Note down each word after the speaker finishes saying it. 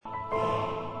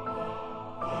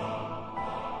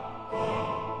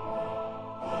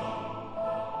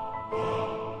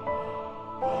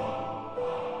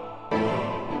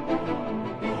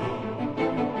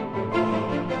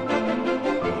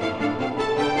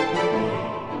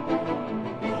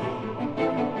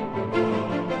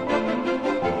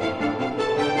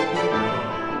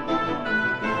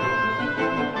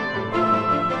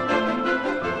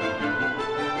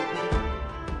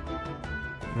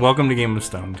Welcome to Game of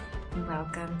Stoned.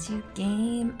 Welcome to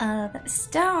Game of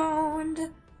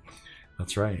Stoned.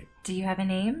 That's right. Do you have a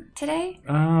name today?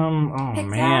 Oh Picked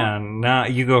man. Nah,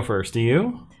 you go first. Do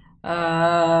you?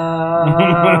 I'm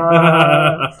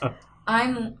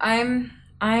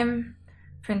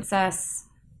Princess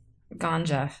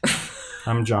Ganja.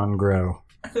 I'm John Grow.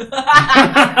 All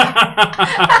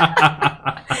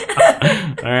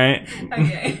right.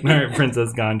 Okay. All right,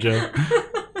 Princess Ganja.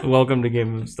 Welcome to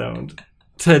Game of Stoned.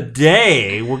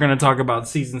 Today, we're going to talk about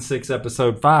Season 6,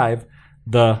 Episode 5,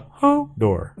 The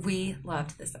Hodor. We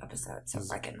loved this episode so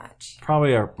fucking much.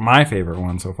 Probably my favorite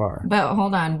one so far. But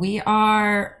hold on. We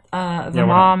are the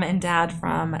mom and dad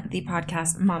from the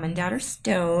podcast Mom and Dad Are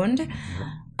Stoned.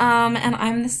 And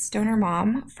I'm the Stoner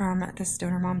Mom from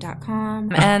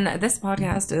thestonermom.com. And this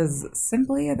podcast is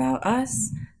simply about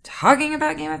us talking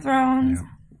about Game of Thrones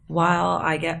while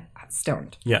I get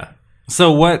stoned. Yeah.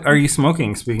 So what are you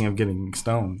smoking, speaking of getting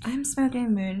stoned? I'm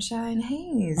smoking Moonshine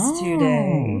Haze today.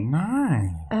 Oh,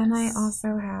 nice. And I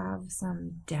also have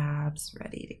some dabs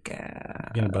ready to go.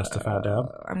 You gonna bust a fat dab?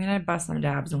 I'm going to bust some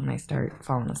dabs when I start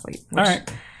falling asleep. Which All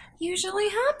right. usually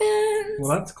happens.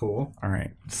 Well, that's cool. All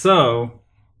right. So,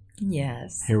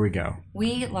 Yes. here we go.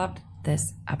 We loved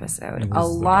this episode. It A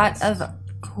was the lot best. of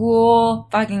cool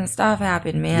fucking stuff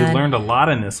happened, man. You learned a lot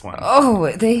in this one.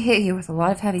 Oh, they hit you with a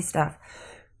lot of heavy stuff.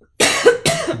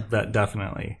 That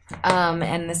definitely.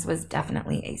 And this was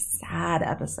definitely a sad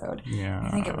episode. Yeah. I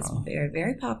think it was very,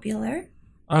 very popular.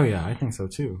 Oh, yeah. I think so,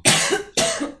 too.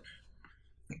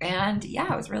 And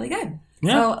yeah, it was really good.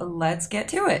 Yeah. So let's get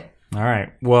to it. All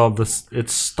right. Well, it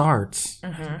starts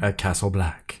Mm-hmm. at Castle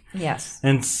Black. Yes.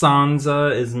 And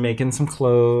Sansa is making some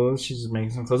clothes. She's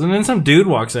making some clothes. And then some dude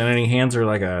walks in and he hands her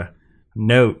like a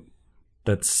note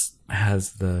that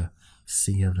has the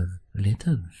seal of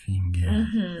Littlefinger.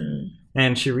 Mm-hmm.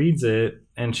 And she reads it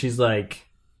and she's like,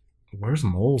 where's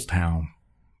Molestown?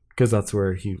 Because that's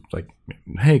where he like,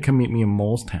 hey, come meet me in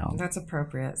Molestown. That's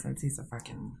appropriate since he's a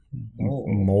fucking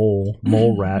Mole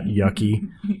rat, yucky.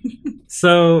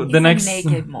 So He's the a next,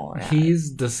 naked mole rat.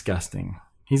 he's disgusting.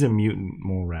 He's a mutant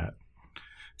mole rat.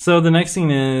 So the next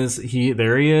scene is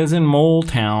there he is in Mole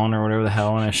Town or whatever the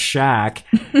hell in a shack,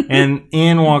 and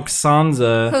in walks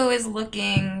Sansa. Who is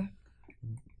looking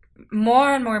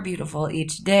more and more beautiful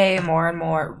each day, more and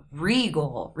more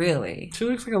regal, really. She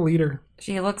looks like a leader.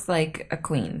 She looks like a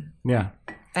queen. Yeah.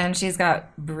 And she's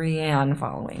got Brienne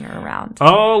following her around.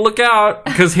 Oh, look out!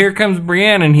 Because here comes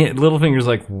Brienne, and Littlefinger's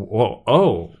like, whoa,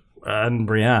 oh. And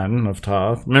Brienne of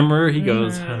Tarth. Remember, he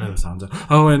goes, hello, Sansa.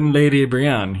 Oh, and Lady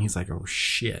Brienne. He's like, oh,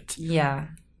 shit. Yeah.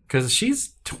 Because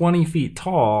she's 20 feet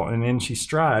tall, and then she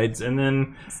strides, and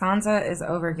then Sansa is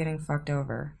over getting fucked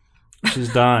over.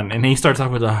 she's done. And he starts off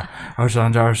with, oh,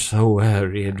 Sansa, I'm so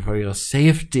worried for your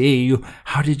safety.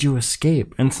 How did you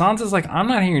escape? And Sansa's like, I'm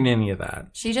not hearing any of that.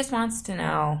 She just wants to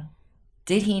know,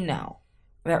 did he know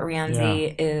that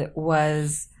Rienzi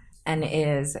was and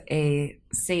is a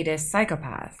sadist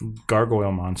psychopath?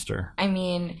 Gargoyle monster. I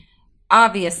mean,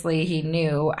 obviously he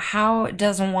knew. How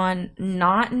does one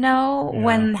not know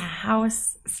when the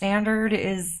house standard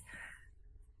is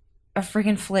a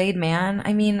freaking flayed man?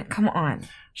 I mean, come on.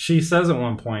 She says at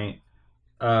one point,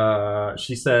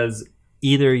 she says,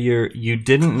 either you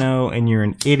didn't know and you're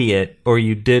an idiot, or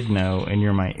you did know and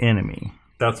you're my enemy.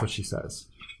 That's what she says.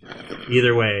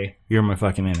 Either way, you're my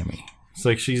fucking enemy. It's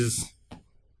like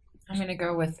I'm going to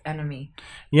go with enemy.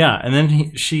 Yeah, and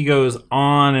then she goes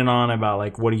on and on about,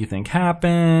 like, what do you think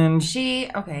happened?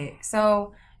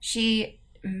 So she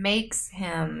makes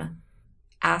him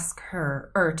ask her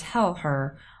or tell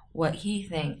her what he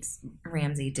thinks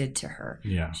Ramsay did to her.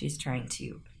 Yeah. She's trying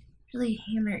to really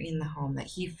hammer in the home that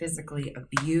he physically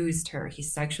abused her. He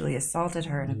sexually assaulted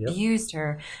her and abused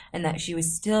her, and that she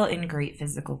was still in great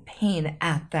physical pain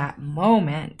at that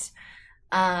moment.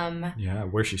 Yeah,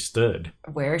 where she stood.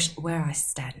 Where I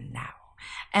stand now.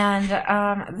 And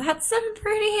that's some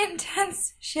pretty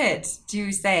intense shit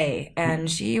to say. And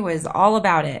she was all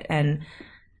about it and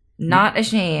not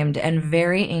ashamed and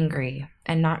very angry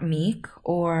and not meek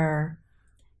or,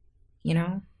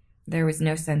 there was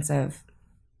no sense of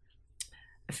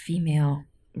a female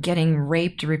getting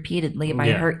raped repeatedly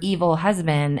by her evil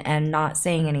husband and not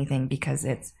saying anything because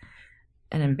it's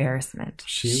an embarrassment.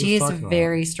 She's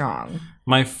very strong.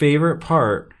 My favorite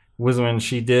part was when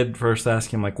she did first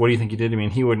ask him, like, what do you think you did to me?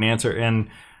 And he wouldn't answer. And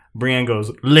Brienne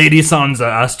goes, Lady Sansa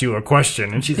asked you a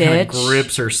question. And she kind of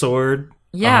grips her sword.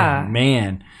 Yeah. Oh,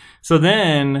 man. So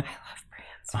then, I love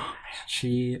Brienne so much.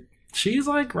 she she's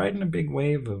like riding a big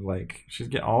wave of like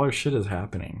all her shit is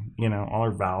happening. You know, all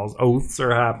her vows, oaths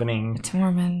are happening. The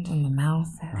torment and the mouth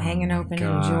hanging open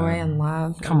in joy and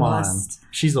love. Come on,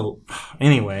 she's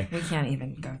anyway. We can't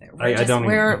even go there.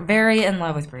 We're very in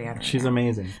love with Brienne. Right she's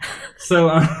amazing. So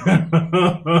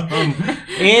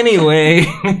anyway,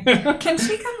 can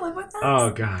she come live with us? Oh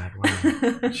God,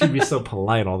 wow. She'd be so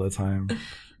polite all the time.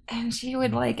 And she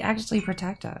would like actually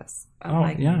protect us.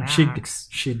 Yeah,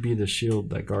 she'd be the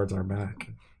shield that guards our back,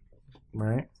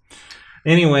 right?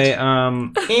 Anyway,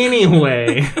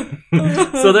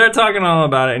 so they're talking all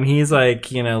about it, and he's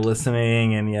like, you know,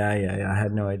 listening, and yeah, I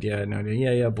had no idea,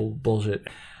 bullshit.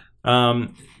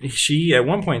 She at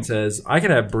one point says, "I could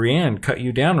have Brienne cut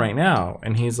you down right now,"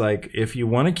 and he's like, "If you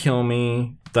want to kill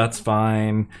me, that's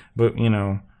fine, but you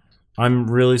know, I'm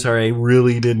really sorry, I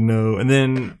really didn't know." And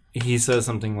then he says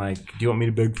something like, "Do you want me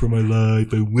to beg for my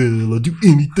life? I will. I'll do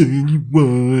anything you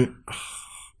want."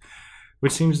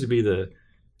 Which seems to be the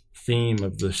theme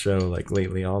of the show. Like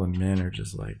lately, all the men are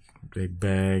just like, they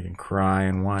beg and cry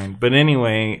and whine. But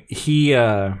anyway, he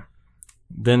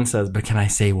then says, "But can I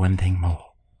say one thing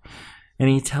more?" And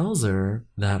he tells her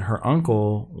that her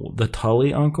uncle, the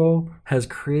Tully uncle, has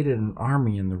created an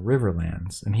army in the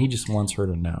Riverlands, and he just wants her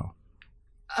to know.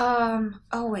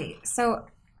 Oh wait, so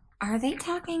are they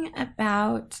talking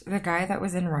about the guy that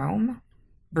was in Rome?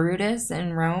 Brutus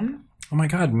in Rome? Oh my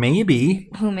God, maybe.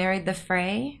 Who married the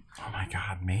Frey? Oh my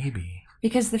God, maybe.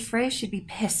 Because the Frey should be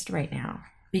pissed right now.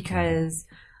 Because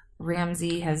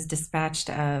Ramsay has dispatched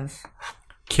of...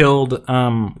 Killed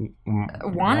Wanda?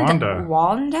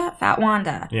 Fat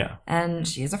Wanda. Yeah. And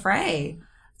she's a Frey.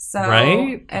 So,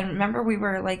 right? And remember we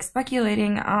were like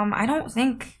speculating, I don't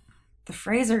think... the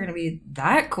Freys are going to be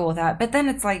that cool with that. But then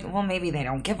it's like, well, maybe they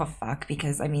don't give a fuck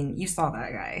because, I mean, you saw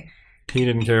that guy. He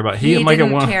didn't care about... He didn't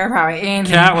care about anything.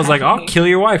 Cat was like, "I'll kill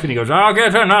your wife." And he goes, "I'll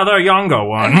get another younger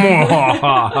one."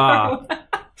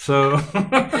 So...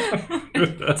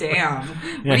 Damn.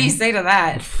 What do you say to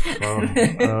that?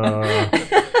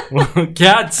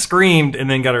 Cat screamed and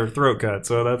then got her throat cut.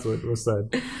 So that's what was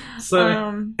said.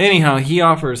 So anyhow, he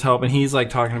offers help, and he's like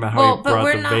talking about how he brought the veil. But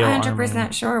we're not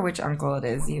 100% sure which uncle it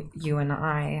is. You and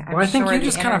I. I think you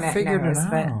just kind of figured it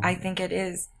out. But I think it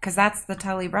is because that's the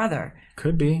Tully brother.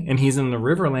 Could be, and he's in the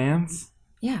Riverlands.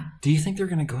 Yeah. Do you think they're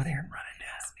gonna go there and run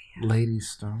into Lady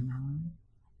Stoneheart?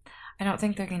 I don't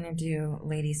think they're gonna do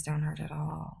Lady Stoneheart at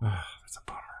all. That's a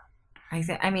bummer.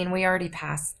 I mean, we already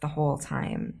passed the whole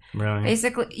time. Really?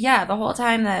 Basically, yeah, the whole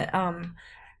time that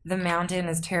the mountain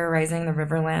is terrorizing the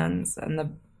Riverlands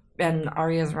and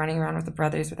Arya's running around with the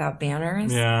brothers without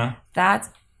banners. Yeah. That's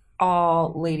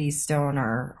all Lady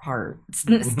Stoneheart.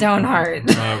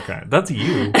 Okay, that's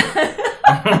you.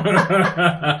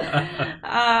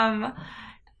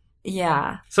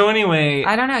 Yeah. So anyway,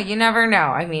 I don't know. You never know.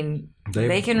 I mean,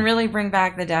 they can really bring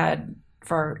back the dead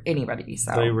for anybody.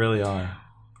 So they really are.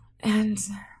 And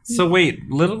so wait,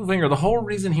 Littlefinger, the whole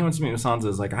reason he wants to meet with Sansa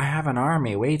is like, "I have an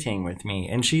army waiting with me,"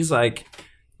 and she's like,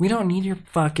 "We don't need your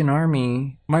fucking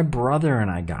army. My brother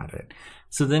and I got it."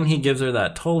 So then he gives her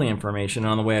that Tully information.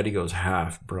 And on the way out, he goes,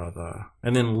 "Half brother,"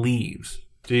 and then leaves.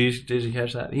 Did you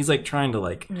catch that? He's like trying to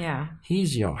like, yeah,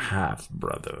 he's your half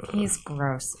brother. He's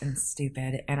gross and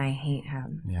stupid, and I hate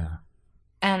him. Yeah.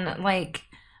 And like,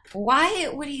 why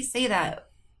would he say that?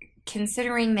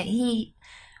 Considering that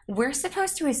we're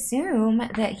supposed to assume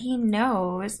that he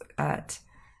knows that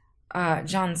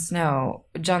Jon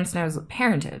Snow's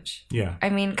parentage. Yeah. I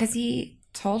mean, because he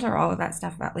told her all of that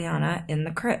stuff about Lyanna in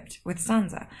the crypt with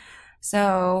Sansa.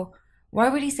 So why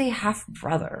would he say half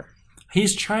brother?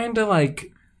 He's trying to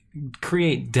like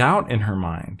create doubt in her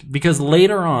mind because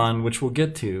later on, which we'll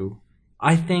get to,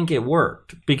 I think it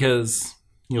worked because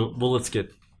let's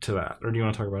get to that. Or do you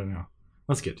want to talk about it now?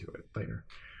 Let's get to it later.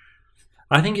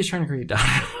 I think he's trying to create doubt.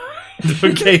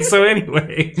 Okay, so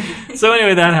anyway,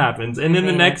 that happens, and then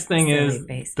the next thing is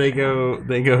they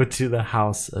go to the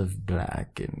House of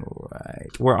Black and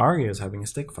White, where Arya is having a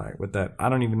stick fight with that. I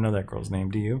don't even know that girl's name.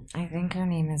 Do you? I think her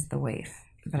name is the Waif,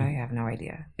 but I have no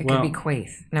idea. It could be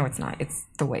Quaithe. No, it's not. It's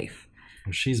the Waif.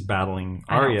 She's battling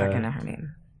Arya. I don't fucking know her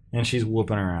name. And she's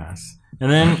whooping her ass. And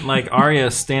then like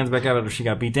Arya stands back up after she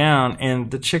got beat down,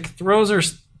 and the chick throws her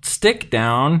stick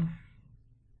down.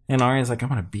 And Arya's like, "I'm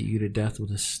going to beat you to death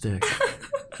with a stick."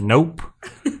 Nope.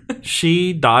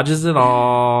 She dodges it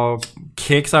all,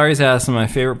 kicks Arya's ass, and my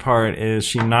favorite part is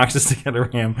she knocks the stick out of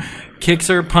her hand, kicks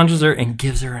her, punches her, and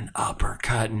gives her an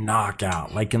uppercut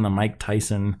knockout, like in the Mike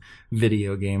Tyson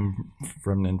video game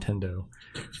from Nintendo.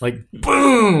 Like,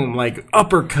 boom! Like,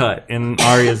 uppercut, and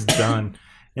Arya's done.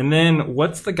 And then,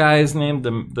 what's the guy's name?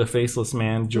 The faceless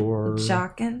man, George?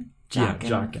 Jaqen? Yeah,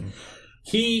 Jaqen.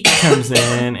 he comes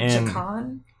in and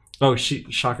Jacan?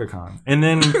 Shaka Khan, and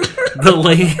then the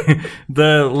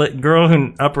girl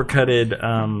who uppercutted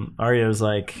Arya's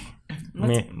like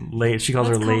late. She calls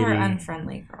her lady. Her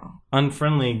unfriendly girl.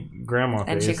 Unfriendly grandma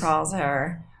and face. she calls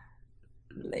her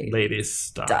Lady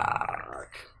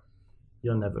Stark.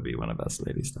 You'll never be one of us,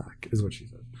 Lady Stark, is what she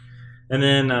said. And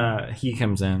then he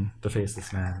comes in, the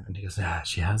faceless man, and he goes,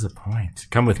 she has a point.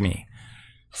 Come with me.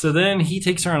 So then he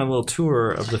takes her on a little tour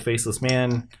of the faceless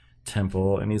man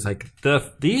temple, and he's like,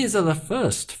 these are the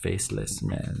first faceless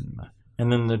men.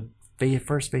 And then the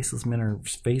first faceless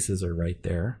men's faces are right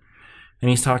there. And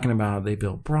he's talking about they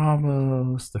built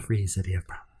Bravos, the free city of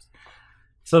Bravos.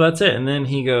 So that's it. And then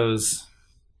he goes...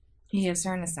 He gives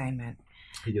her an assignment.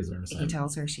 He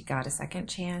tells her she got a second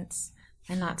chance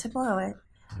and not to blow it.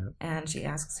 Yep. And she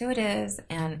asks who it is,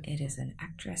 and it is an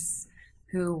actress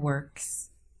who works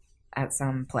at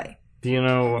some play. Do you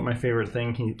know what my favorite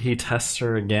thing? He tests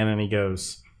her again, and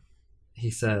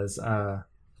he says, a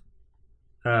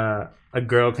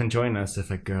girl can join us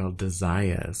if a girl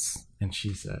desires. And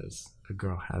she says, a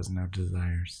girl has no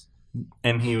desires.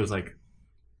 And he was like,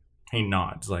 he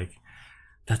nods like,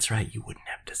 that's right, you wouldn't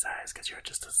have desires because you're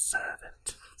just a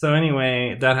servant. So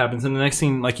anyway, that happens. And the next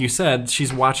scene, like you said,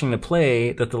 she's watching the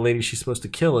play that the lady she's supposed to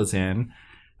kill is in.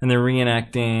 And they're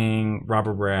reenacting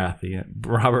Robert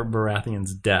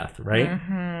Baratheon's death, right?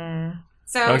 Mm-hmm.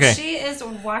 So she is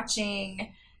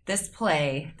watching this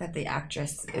play that the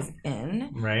actress is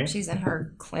in. Right. She's in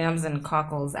her clams and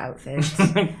cockles outfit.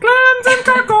 Clams and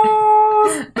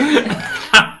cockles!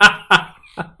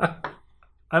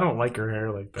 I don't like her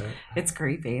hair like that. It's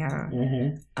creepy, huh?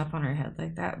 Mm-hmm. Up on her head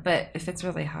like that. But if it's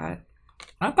really hot.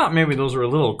 I thought maybe those were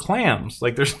little clams.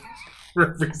 Like there's...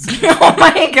 Oh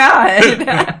my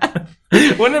god!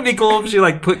 Wouldn't it be cool if she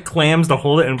like put clams to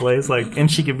hold it in place, like, and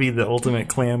she could be the ultimate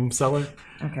clam seller?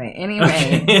 Okay.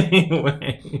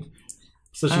 Anyway.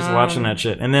 So she's watching that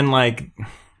shit, and then like.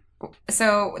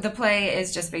 So the play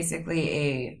is just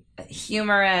basically a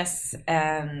humorous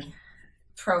and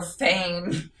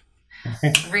profane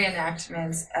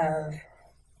reenactment of.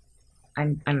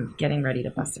 I'm getting ready to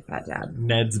bust a fat dad.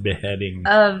 Ned's beheading.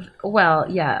 Of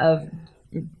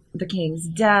the king's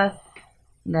death,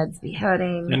 Ned's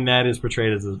beheading. And Ned is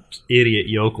portrayed as an idiot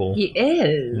yokel. He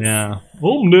is. Yeah.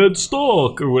 Oh, Ned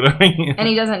Stark, or whatever. And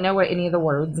he doesn't know what any of the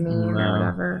words mean or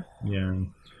whatever. Yeah.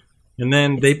 And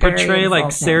then they portray, like,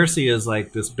 Cersei as,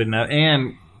 like, this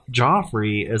and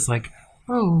Joffrey is like,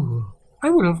 oh,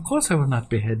 of course I will not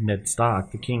behead Ned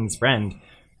Stark, the king's friend.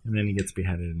 And then he gets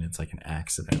beheaded, and it's like an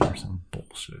accident or some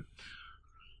bullshit.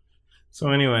 So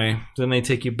anyway, then they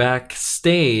take you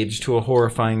backstage to a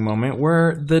horrifying moment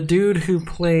where the dude who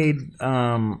played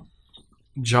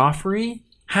Joffrey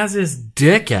has his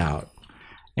dick out.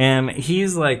 And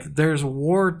he's like, there's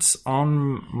warts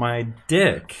on my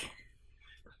dick.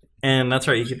 And that's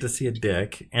right, you get to see a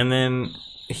dick. And then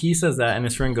he says that, and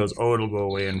his friend goes, oh, it'll go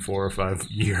away in 4 or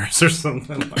 5 years or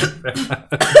something like that.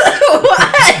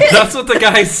 What? That's what the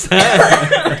guy said.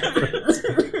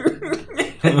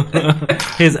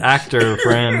 His actor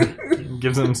friend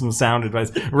gives him some sound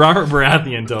advice. Robert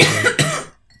Baratheon told him.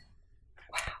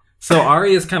 So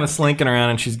Arya's kind of slinking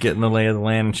around, and she's getting the lay of the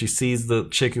land, and she sees the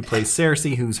chick who plays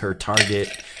Cersei, who's her target,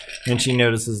 and she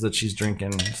notices that she's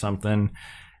drinking something.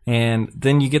 And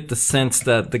then you get the sense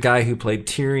that the guy who played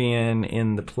Tyrion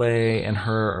in the play and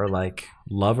her are like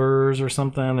lovers or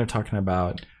something. They're talking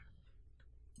about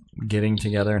getting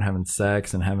together and having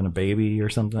sex and having a baby or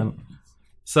something.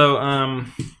 So,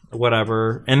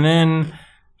 whatever. And then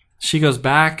she goes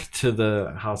back to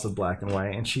the House of Black and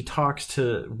White, and she talks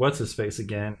to what's-his-face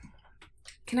again.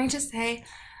 Can I just say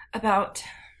about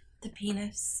the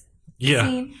penis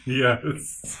scene?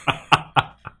 Yes.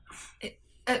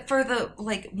 For the,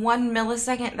 1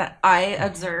 millisecond that I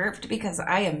observed, because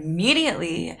I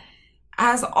immediately,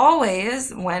 as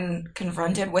always, when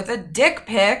confronted with a dick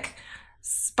pic,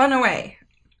 spun away.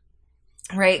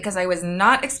 Right? Because I was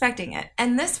not expecting it.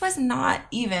 And this was not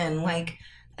even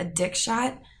a dick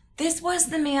shot. This was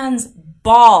the man's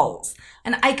balls.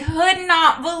 And I could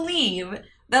not believe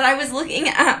that I was looking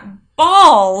at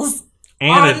balls and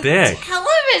on a dick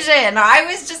television. I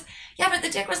was just, but the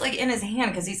dick was in his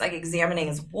hand because he's examining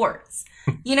his warts.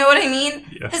 You know what I mean?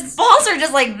 Yes. His balls are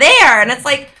just there. And it's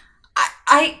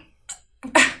I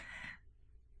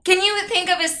can you think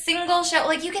of a single show?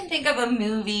 You can think of a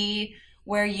movie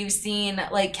where you've seen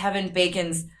Kevin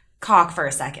Bacon's cock for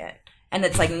a second, and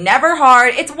it's never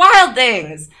hard. It's Wild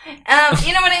Things.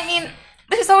 You know what I mean?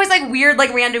 There's always weird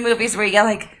random movies where you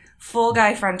get full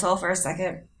guy frontal for a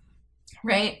second,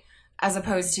 right? As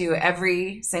opposed to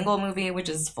every single movie, which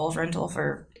is full frontal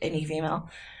for any female.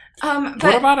 But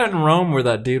what about in Rome where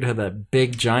that dude had that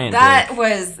big giant dick?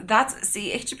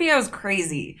 See, HBO is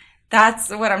crazy. That's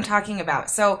what I'm talking about.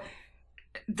 So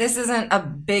this isn't a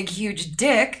big, huge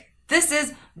dick. This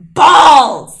is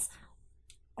balls.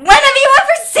 When have you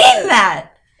ever seen that?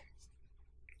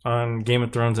 On Game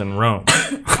of Thrones in Rome.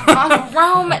 On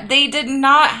Rome, they did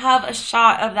not have a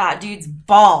shot of that dude's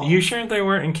balls. You sure they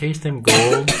weren't encased in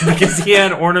gold? Because he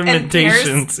had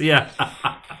ornamentations. Yeah.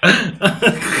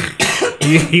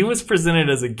 he was presented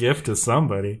as a gift to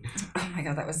somebody. Oh my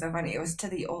god, that was so funny. It was to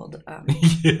the old...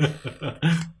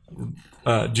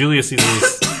 Julius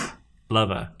Caesar's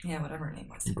lover. Yeah, whatever her name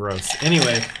was. Gross.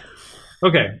 Anyway...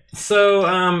 Okay, so,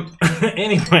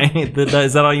 anyway,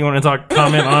 is that all you want to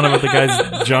comment on about the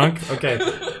guy's junk? Okay,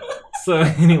 so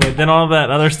anyway, then all that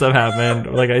other stuff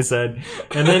happened, like I said,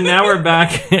 and then now we're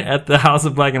back at the House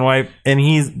of Black and White, and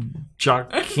he's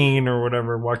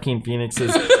Joaquin Phoenix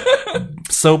is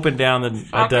soaping down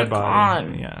a dead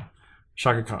body. Yeah.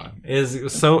 Shaka Khan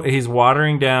he's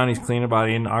watering down, he's cleaning a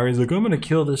body, and Ari's like, I'm gonna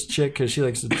kill this chick because she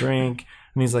likes to drink.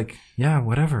 And he's like, yeah,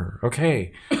 whatever,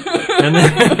 okay.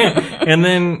 And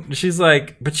then she's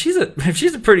like, but if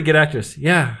she's a pretty good actress.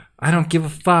 Yeah, I don't give a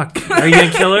fuck. Are you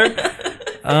gonna kill her?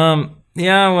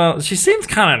 Yeah, well, she seems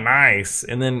kind of nice.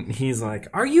 And then he's like,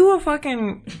 are you a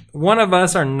fucking one of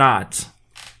us or not?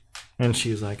 And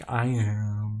she's like, I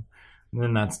am. And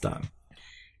then that's done.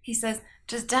 He says,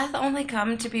 does death only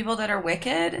come to people that are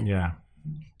wicked? Yeah.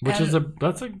 That's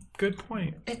a good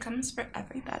point. It comes for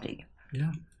everybody.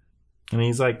 Yeah. And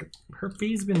he's like, her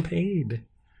fee's been paid.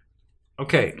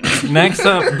 Okay, next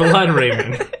up, Blood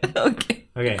Raven.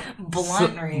 Okay.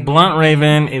 Blunt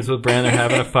Raven is with Bran. They're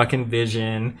having a fucking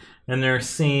vision. And they're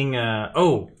seeing,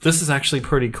 this is actually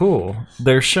pretty cool.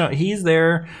 He's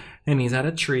there, and he's at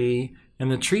a tree.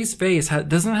 And the tree's face,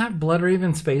 doesn't it have Blood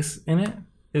Raven's face in it?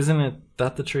 Isn't it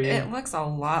that the tree? It looks a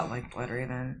lot like Blood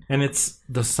Raven. And it's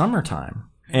the summertime.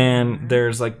 And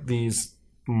there's like these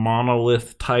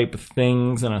monolith type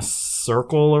things in a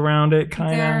circle around it,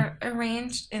 kind of. They're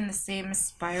arranged in the same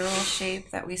spiral shape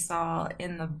that we saw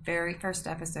in the very first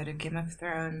episode of Game of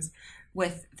Thrones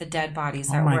with the dead bodies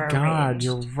that were arranged. Oh my god,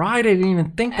 you're right. I didn't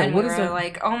even think that. And what is that?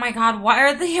 Like, oh my god, why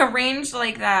are they arranged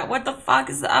like that? What the fuck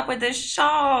is up with this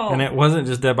show? And it wasn't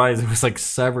just dead bodies; it was like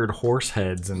severed horse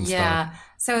heads and stuff. Yeah.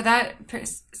 So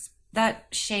that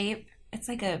shape, it's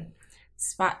like a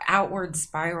outward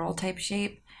spiral type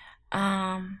shape.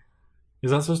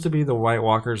 Is that supposed to be the White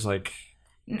Walkers? Like,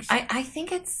 I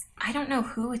think I don't know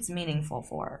who it's meaningful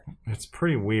for. It's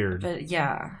pretty weird. But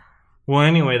yeah. Well,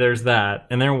 anyway, there's that,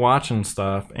 and they're watching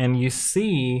stuff, and you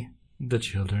see the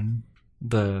children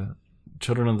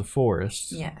of the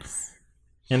forest. Yes.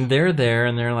 And they're there,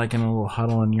 and they're like in a little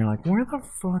huddle, and you're like, where the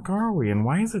fuck are we? And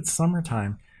why is it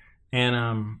summertime?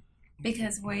 And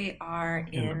because we are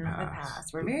in the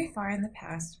past. We're very far in the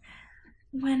past.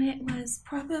 When it was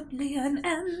probably an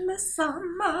endless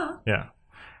summer. Yeah.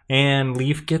 And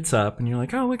Leaf gets up, and you're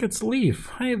like, oh, look, it's Leaf.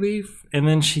 Hi, Leaf. And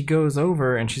then she goes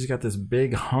over, and she's got this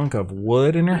big hunk of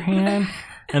wood in her hand.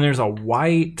 And there's a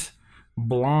white,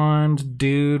 blonde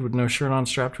dude with no shirt on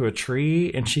strapped to a tree.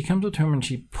 And she comes up to him, and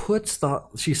she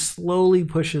slowly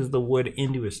pushes the wood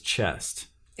into his chest.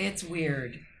 It's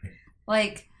weird.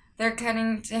 Like, they're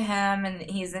cutting to him, and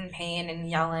he's in pain and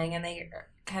yelling, and they're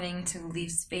cutting to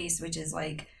Leaf's face, which is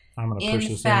like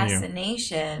in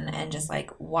fascination and just like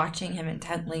watching him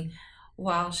intently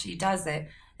while she does it.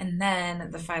 And then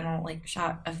the final like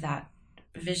shot of that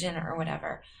vision or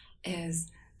whatever is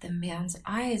the man's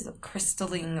eyes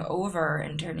crystalling over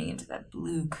and turning into that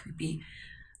blue, creepy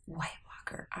White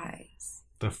Walker eyes.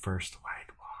 The first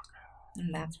White Walker.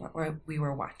 And that's what we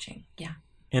were watching. Yeah.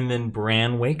 And then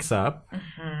Bran wakes up,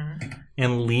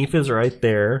 and Leaf is right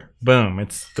there. Boom,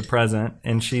 it's the present.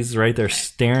 And she's right there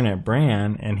staring at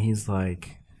Bran, and he's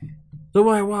like, the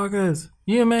White Walkers,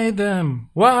 you made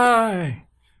them. Why?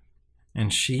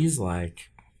 And she's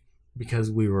like, because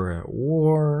we were at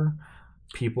war,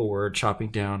 people were chopping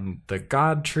down the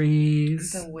god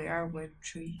trees. The werewood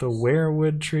trees. The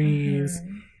werewood trees.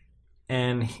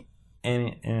 And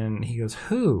he goes,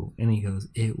 who? And he goes,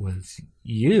 it was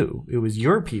you. It was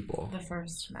your people. The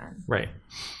first men. Right.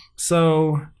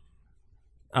 So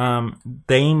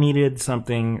they needed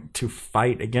something to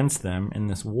fight against them in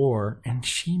this war, and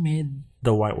she made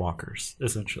the White Walkers,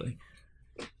 essentially.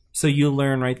 So you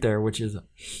learn right there, which is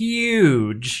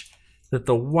huge, that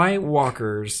the White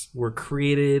Walkers were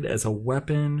created as a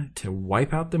weapon to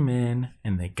wipe out the men,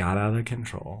 and they got out of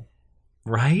control.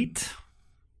 Right?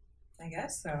 I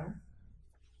guess so.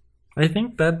 I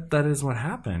think that is what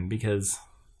happened, because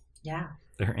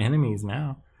they're enemies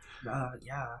now.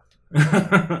 Yeah.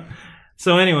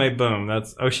 So anyway, boom.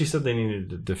 That's she said they needed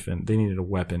to defend. They needed a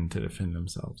weapon to defend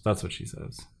themselves. That's what she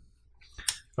says.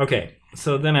 Okay,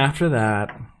 so then after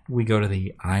that, we go to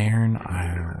the Iron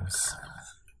Isles,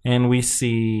 and we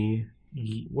see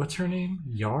what's her name?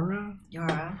 Yara.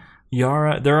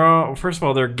 They're all first of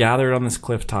all they're gathered on this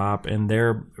cliff top in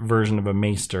their version of a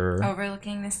maester,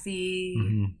 overlooking the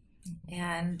sea,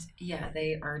 and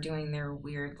they are doing their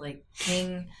weird like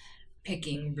king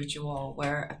picking ritual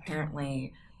where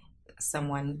apparently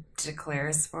someone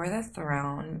declares for the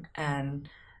throne and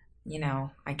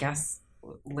I guess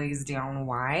lays down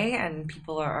why, and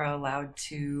people are allowed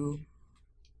to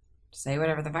say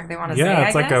whatever the fuck they want to say. Yeah,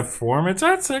 it's like a form.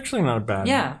 That's actually not a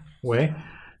bad way.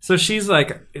 So she's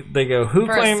like, they go, who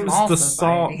claims the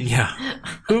salt? Yeah,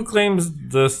 who claims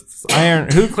the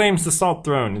iron? Who claims the salt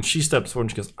throne? And she steps forward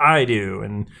and she goes, I do.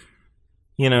 And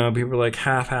people are like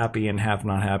half happy and half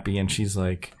not happy, and she's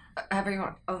like,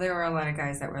 everyone. Oh, there were a lot of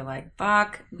guys that were like,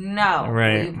 fuck no,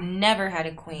 right? We've never had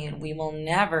a queen. We will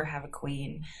never have a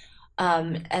queen.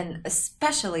 And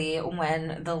especially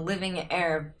when the living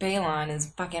heir Balon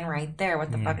is fucking right there.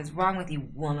 What the fuck is wrong with you,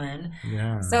 woman?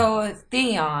 Yeah. So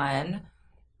Theon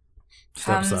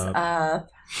comes up.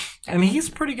 And he's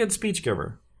a pretty good speech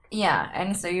giver. Yeah,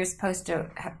 and so you're supposed to...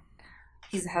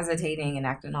 he's hesitating and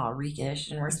acting all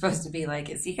reekish, and we're supposed to be like,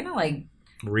 is he gonna like...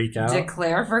 Reek out?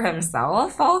 Declare for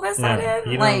himself all of a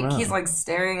sudden? You like, don't know. he's like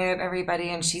staring at everybody,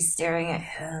 and she's staring at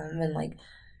him, and like...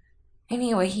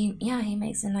 Anyway, he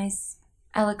makes a nice,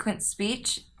 eloquent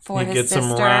speech for his sister. He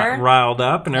gets him riled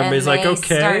up, and everybody's like,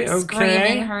 okay, start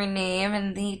screaming her name,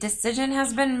 and the decision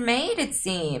has been made, it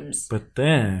seems. But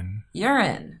then...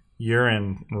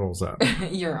 Urine rolls up.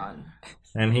 Euron.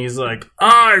 And he's like,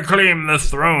 I claim the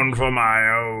throne for my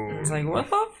own. It's like, what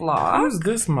the fuck? Who's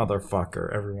this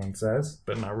motherfucker? Everyone says,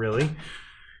 but not really.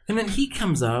 And then he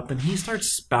comes up and he starts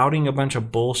spouting a bunch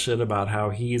of bullshit about how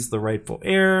he's the rightful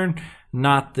heir,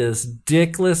 not this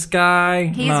dickless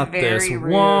guy, not this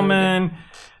woman.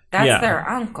 That's their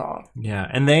uncle. Yeah,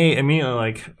 and they immediately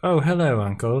like, oh, hello,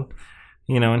 uncle.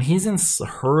 And he's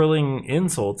hurling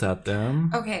insults at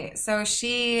them. Okay, so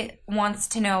she wants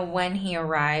to know when he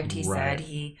arrived. He said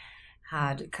he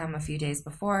had come a few days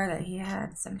before, that he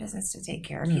had some business to take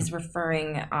care of. He's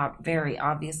referring very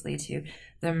obviously to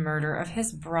the murder of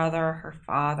his brother, her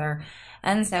father.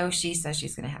 And so she says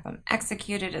she's going to have him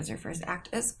executed as her first act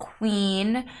as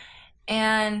queen.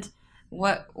 And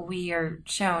what we are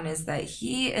shown is that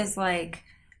he is like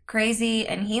crazy,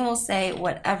 and he will say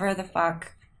whatever the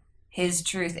fuck his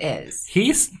truth is. He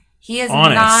is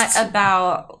honest. Not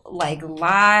about like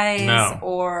lies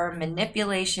or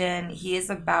manipulation. He is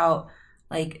about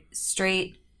like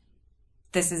straight,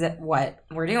 this is what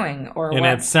we're doing, or and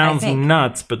what it sounds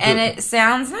nuts, but it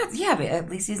sounds nuts. Yeah, but at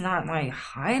least he's not like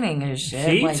hiding his shit.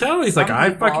 He's like,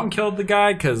 I fucking killed the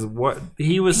guy because what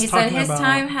he was. He talking said his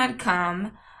time had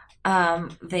come.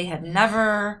 They had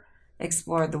never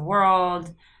explored the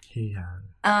world. He had.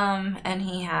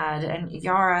 And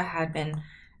Yara had been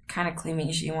kind of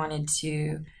claiming she wanted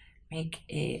to make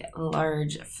the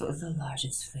largest fleet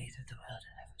of the world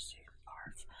had ever seen.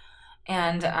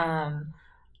 And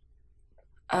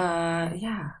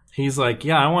he's like,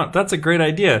 yeah, that's a great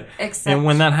idea. And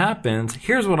when that happens,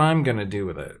 here's what I'm gonna do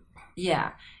with it.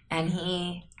 Yeah, and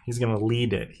he's gonna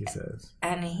lead it. He says,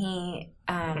 and he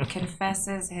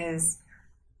confesses his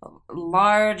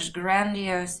large,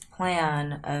 grandiose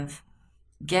plan of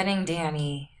getting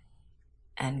Dany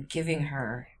and giving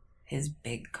her his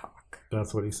big cock.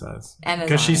 That's what he says.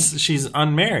 Because she's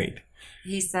unmarried.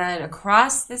 He said,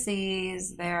 across the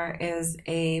seas there is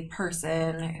a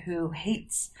person who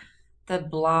hates the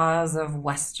Blas of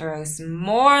Westeros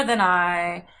more than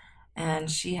I,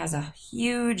 and she has a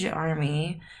huge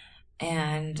army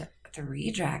and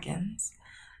 3 dragons,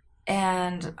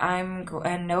 and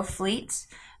no fleet.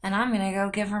 And I'm going to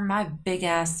go give her my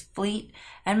big-ass fleet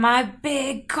and my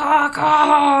big cock.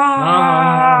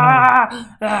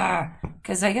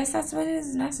 Because I guess that's what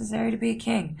is necessary to be a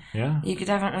king. Yeah. You could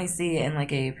definitely see in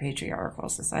like a patriarchal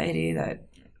society that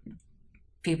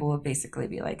people would basically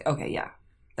be like, okay, yeah,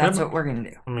 that's what we're going to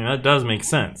do. I mean, that does make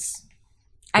sense.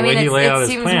 It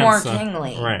seems more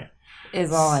kingly. Right.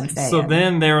 Is all I'm saying. So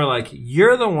then they were like,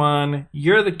 you're the one,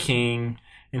 you're the king.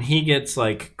 And he gets,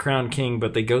 like, crowned king,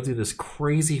 but they go through this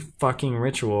crazy fucking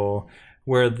ritual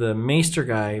where the maester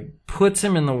guy puts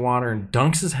him in the water and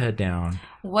dunks his head down.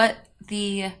 What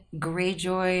the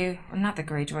Greyjoy, not the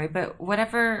Greyjoy, but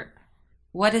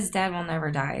what is dead will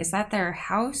never die. Is that their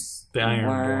house? The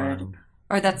Ironborn.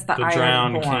 Or that's the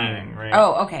drowned king, right?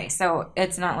 Oh, okay. So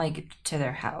it's not, like, to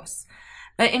their house.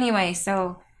 But anyway,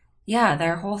 so, yeah,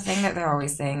 their whole thing that they're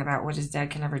always saying about what is dead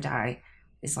can never die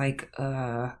is like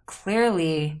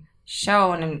clearly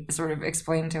shown and sort of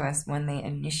explained to us when they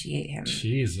initiate him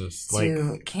Jesus,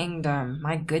 to kingdom.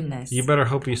 My goodness. You better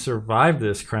hope you survive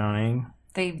this crowning.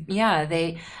 The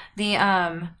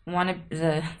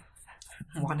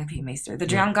wannabe maester, the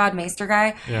drowned god maester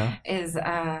guy, is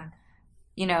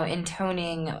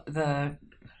intoning the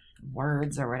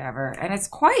words or whatever, and it's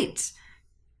quite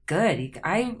good.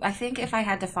 I think if I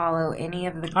had to follow any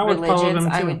of the religions,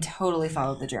 I would totally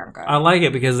follow the drowned god. I like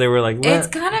it because they were like, it's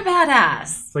kind of badass.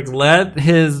 It's like, let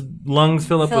his lungs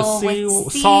fill up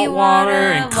with salt water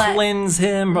and cleanse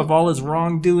him of all his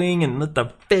wrongdoing, and let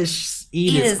the fish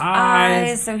eat his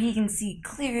eyes so he can see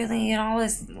clearly, and all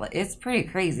this. It's pretty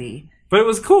crazy. But it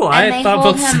was cool. And I thought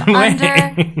both him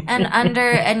under,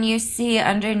 and you see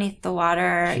underneath the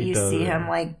water, see him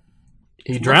like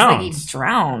he drowns. Like he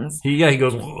drowns. He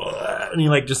goes and he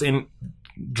like just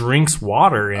drinks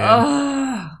water in,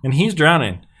 and he's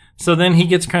drowning. So then he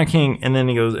gets kind of king, and then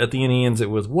he goes at the end. He ends it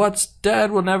with "What's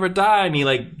dead will never die," and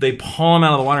they pull him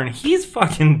out of the water, and he's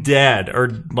fucking dead,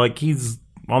 or like he's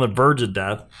on the verge of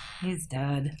death. He's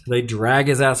dead. They drag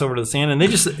his ass over to the sand, and they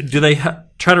just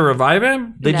try to revive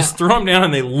him? They just throw him down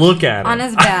and they look at him on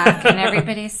his back, and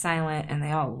everybody's silent, and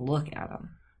they all look at him.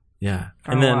 Yeah,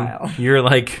 for and a then while. You're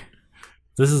like,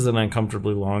 this is an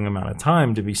uncomfortably long amount of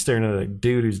time to be staring at a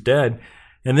dude who's dead,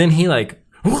 and then he like,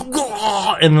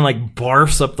 and then like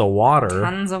barfs up the water,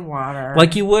 tons of water,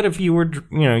 like you would if you were,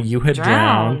 you had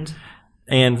drowned.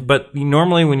 But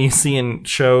normally when you see in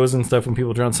shows and stuff when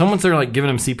people drown, someone's there like giving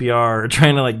them CPR or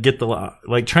trying to like get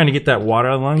that water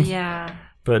out of the lungs. Yeah.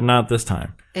 But not this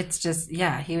time. It's just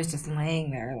he was just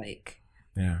laying there like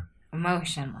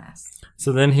emotionless.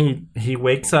 So then he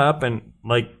wakes up, and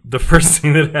like the first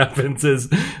thing that happens is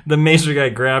the maester guy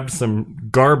grabs some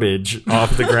garbage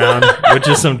off the ground, which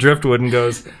is some driftwood, and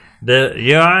goes,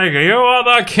 you are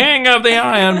the king of the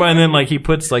island. And then like he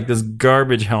puts like this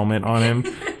garbage helmet on him,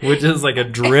 which is like a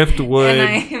driftwood. And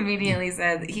I immediately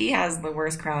said he has the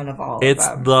worst crown of all. It's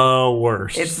of them. The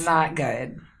worst. It's not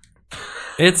good.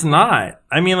 It's not.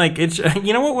 I mean, like it's.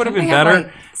 You know what would have been better?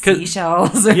 Like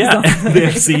seashells. Or they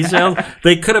have seashells.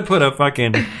 They could have put a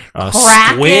fucking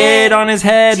squid on his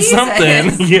head. Jesus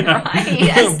something. Yeah.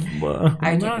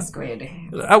 I take a squid.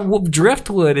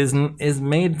 Driftwood is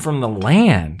made from the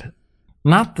land,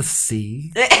 not the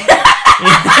sea.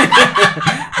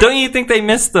 Don't you think they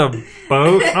missed the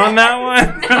boat on that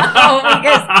one? No,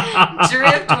 because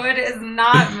driftwood is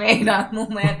not made on the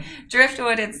land.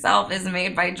 Driftwood itself is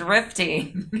made by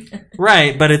drifting.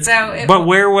 Right, but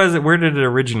where was it? Where did it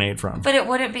originate from? But it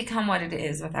wouldn't become what it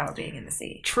is without being in the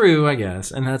sea. True, I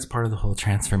guess, and that's part of the whole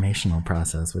transformational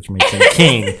process, which makes him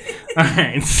king. All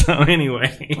right, so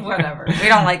anyway, whatever. We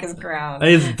don't like his crown.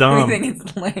 It's dumb. We think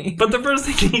it's lame. But the first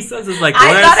thing he says is like,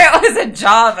 I thought it was a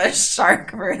jaw of a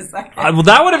shark for a second. Well,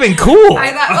 that would have been cool.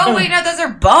 I thought, oh wait, no, those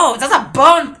are bones. That's a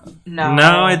bone.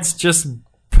 No, it's just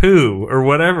poo or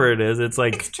whatever it is. It's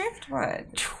like it's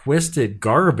driftwood, twisted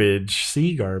garbage,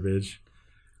 sea garbage.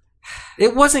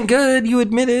 It wasn't good. You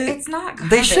admit it. It's not good.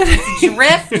 They should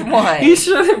driftwood. He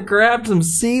should have grabbed some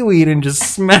seaweed and just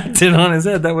smacked it on his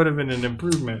head. That would have been an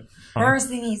improvement. First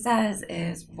thing he says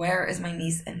is, "Where is my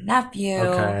niece and nephew?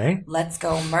 Okay, let's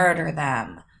go murder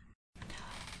them."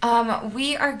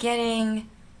 We are getting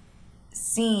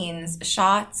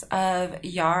shots of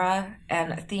Yara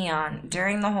and Theon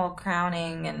during the whole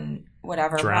crowning and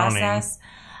whatever process.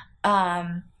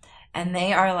 And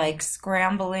they are like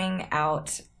scrambling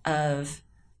out of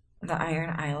the Iron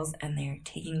Isles, and they're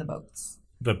taking the boats.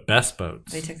 The best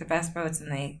boats. They took the best boats,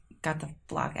 and they got the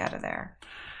flock out of there.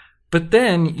 But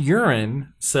then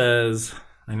Euron says,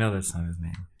 I know that's not his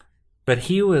name, but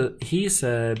he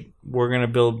said, we're going to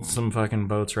build some fucking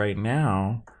boats right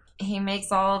now. He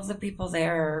makes all of the people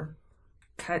there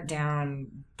cut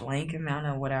down blank amount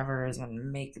of whatever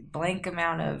and make blank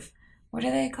amount of, what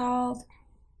are they called?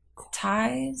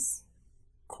 Ties?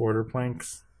 Quarter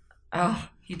planks. Oh,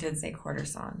 he did say quarter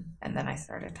sawn. And then I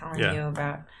started telling you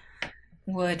about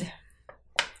wood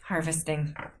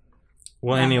harvesting.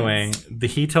 Well, anyway,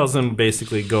 he tells them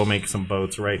basically go make some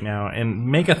boats right now and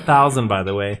make 1,000, by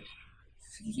the way.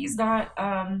 He's not,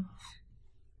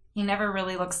 he never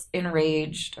really looks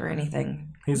enraged or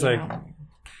anything. He's like,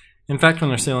 in fact, when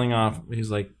they're sailing off,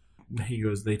 he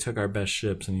goes, they took our best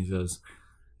ships, and he says,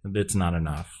 it's not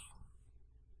enough.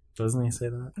 Doesn't he say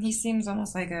that? He seems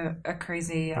almost like a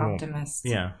crazy optimist.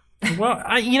 Yeah. Well,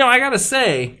 I gotta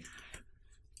say,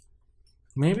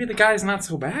 maybe the guy's not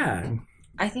so bad.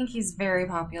 I think he's very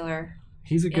popular.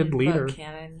 He's a good leader. Book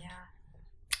canon, yeah.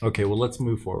 Okay, well, let's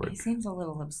move forward. He seems a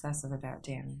little obsessive about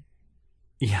Dany.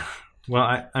 Yeah.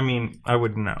 Well, I mean, I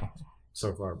wouldn't know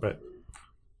so far, but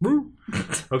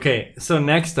Okay, so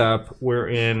next up,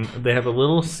 they have a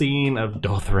little scene of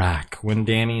Dothrak when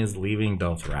Dany is leaving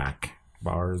Dothrak.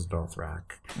 Bars Dothrak.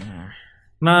 Yeah.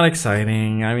 Not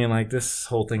exciting. I mean, like, this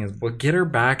whole thing is, but get her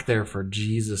back there for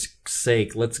Jesus'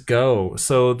 sake. Let's go.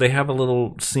 So they have a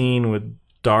little scene with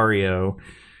Daria,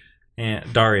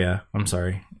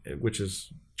 which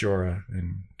is Jorah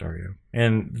and Dario.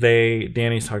 And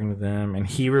Dany's talking to them, and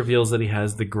he reveals that he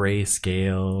has the gray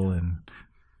scale, and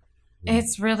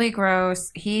it's really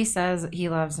gross. He says he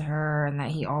loves her and that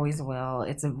he always will.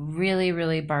 It's a really,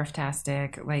 really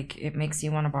barf-tastic. Like, it makes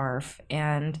you want to barf.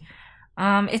 And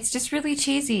it's just really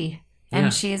cheesy.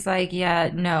 And she's like,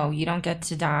 yeah, no, you don't get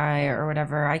to die or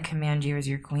whatever. I command you as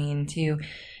your queen to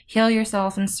heal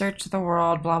yourself and search the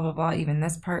world, blah, blah, blah. Even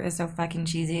this part is so fucking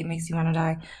cheesy. It makes you want to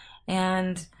die.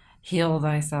 And heal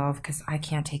thyself, because I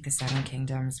can't take the Seven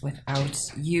Kingdoms without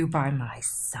you by my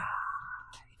side.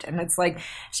 And it's like,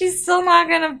 she's still not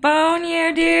gonna bone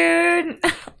you, dude.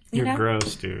 You're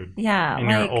gross, dude. Yeah. And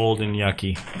you're old and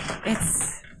yucky.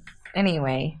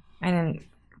 Anyway, I didn't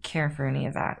care for any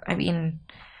of that. I mean,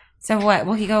 so what?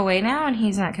 Will he go away now and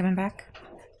he's not coming back?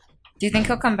 Do you think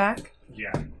he'll come back?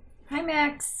 Yeah. Hi,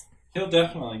 Max. He'll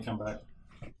definitely come back.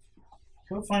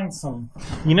 He'll find some.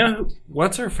 You know,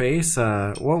 what's her face?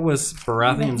 What was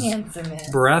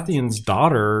Baratheon's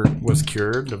daughter was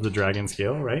cured of the dragon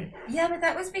scale, right? Yeah, but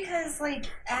that was because, like,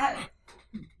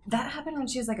 that happened when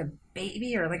she was like a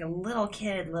baby or like a little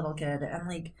kid, and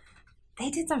like they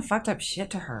did some fucked up shit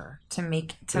to her they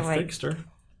fixed her.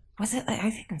 Was it? I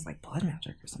think it was like blood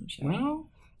magic or some shit. No.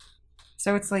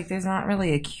 So it's like there's not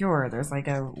really a cure. There's like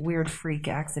a weird freak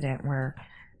accident where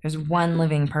there's one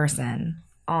living person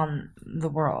on the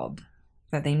world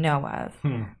that they know of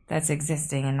that's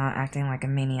existing and not acting like a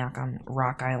maniac on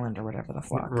Rock Island or whatever the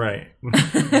fuck. Right.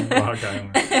 Rock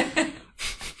Island.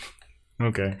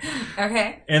 Okay.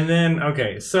 And then,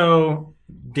 so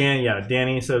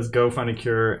Dany says go find a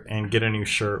cure and get a new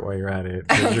shirt while you're at it.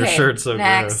 Because your shirt's so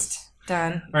gross.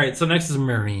 Done. All right, so next is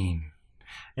Meereen.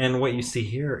 And what you see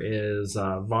here is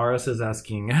Varys is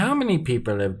asking, how many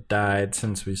people have died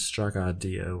since we struck our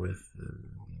deal with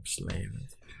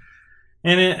slaves?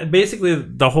 And basically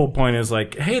the whole point is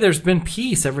like, hey, there's been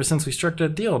peace ever since we struck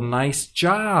that deal. Nice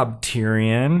job,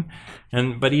 Tyrion.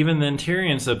 But even then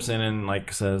Tyrion steps in and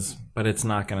like says, but it's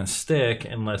not going to stick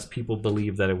unless people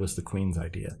believe that it was the Queen's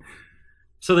idea.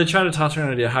 So they try to toss around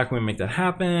an idea, how can we make that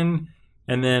happen?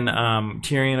 And then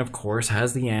Tyrion, of course,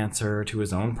 has the answer to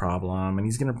his own problem, and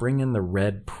he's going to bring in the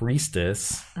Red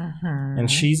Priestess, and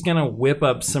she's going to whip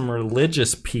up some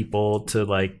religious people to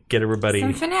like get everybody,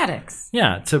 some fanatics,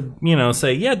 to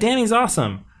say, yeah, Dany's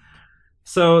awesome.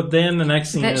 So then the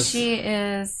next scene is she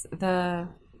is the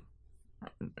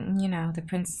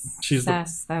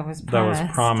princess that was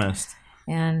promised,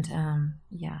 and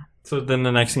So then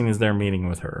the next scene is their meeting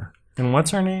with her, and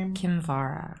what's her name?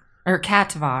 Kimvara. Or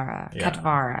Katvara. Yeah.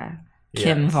 Katvara.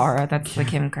 Kimvara. That's the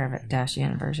Kim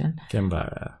Kardashian version.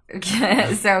 Kimvara.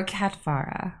 So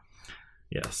Katvara.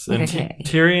 Yes. And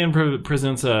Tyrion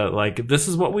presents this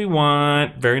is what we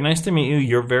want. Very nice to meet you.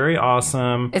 You're very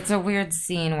awesome. It's a weird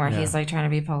scene where he's like trying to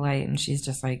be polite and she's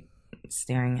just like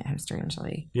staring at him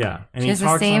strangely. Yeah. And she has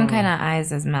the same kind of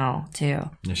eyes as Mel, too.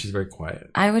 Yeah, she's very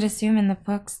quiet. I would assume in the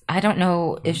books. I don't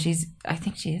know if I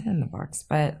think she is in the books,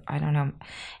 but I don't know.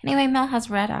 Anyway, Mel has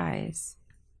red eyes.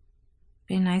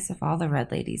 It'd be nice if all the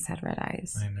red ladies had red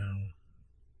eyes. I know.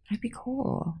 That'd be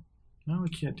cool. No, we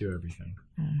can't do everything.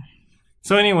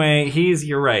 So anyway,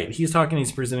 you're right. He's talking,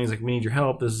 he's presenting, he's like, we need your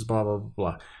help. This is blah, blah, blah,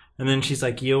 blah. And then she's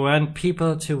like, you want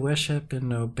people to worship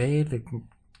and obey the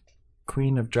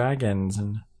Queen of Dragons,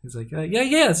 and he's like,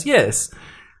 yes. And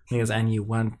he goes, and you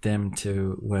want them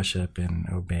to worship and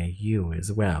obey you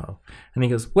as well. And he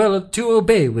goes, well, to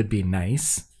obey would be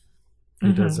nice.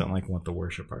 He doesn't want the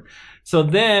worship part. So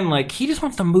then he just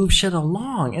wants to move shit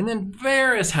along, and then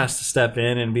Varys has to step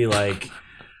in and be like,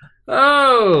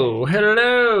 oh,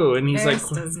 hello. And he's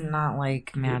Varys does not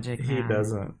like magic. He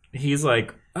doesn't. He's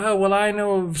like, oh, well, I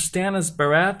know Stannis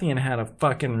Baratheon had a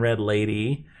fucking red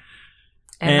lady.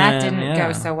 And that didn't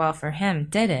go so well for him,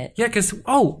 did it? Yeah, because,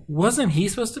 wasn't he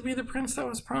supposed to be the prince that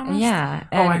was promised? Yeah.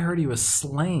 I heard he was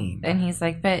slain. And he's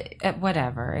like, but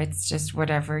whatever. It's just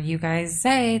whatever you guys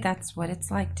say. That's what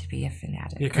it's like to be a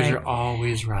fanatic. Yeah, because you're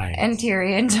always right. And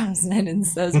Tyrion jumps in and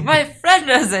says, my friend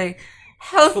has a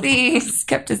healthy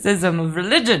skepticism of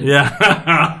religion.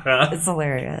 Yeah. It's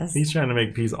hilarious. He's trying to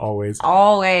make peace always.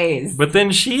 Always. But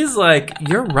then she's like,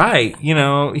 you're right.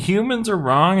 Humans are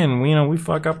wrong and we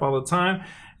fuck up all the time.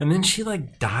 And then she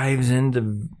like dives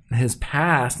into his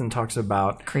past and talks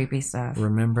about creepy stuff.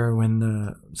 Remember when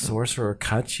the sorcerer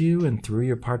cut you and threw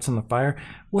your parts in the fire?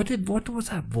 What was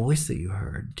that voice that you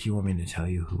heard? Do you want me to tell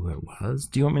you who it was?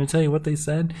 Do you want me to tell you what they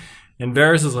said? And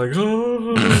Varys is like,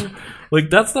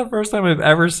 like that's the first time I've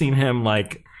ever seen him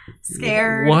like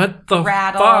scared. What the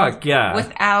fuck? Yeah,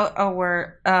 without a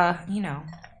word,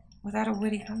 without a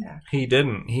witty comeback. He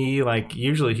didn't. He like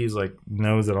usually he's like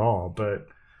knows it all, but.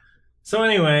 So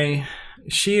anyway,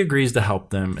 she agrees to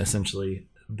help them, essentially,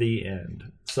 the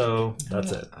end. So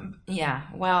that's it. Yeah,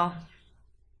 well,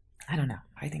 I don't know.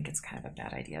 I think it's kind of a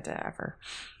bad idea to ever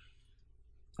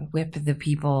whip the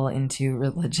people into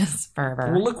religious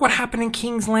fervor. Well, look what happened in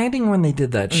King's Landing when they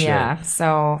did that shit. Yeah,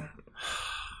 so...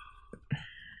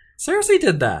 Cersei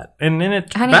did that, and then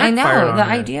it Honey, I know. The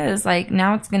her. idea is, like,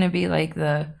 now it's going to be like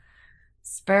the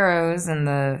Sparrows and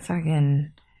the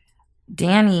fucking...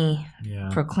 Danny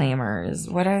proclaimers.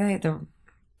 What are they? The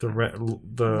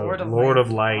Lord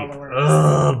of Light.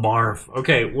 Ugh, barf.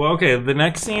 Okay, well, the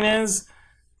next scene is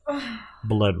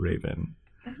Bloodraven.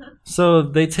 So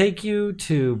they take you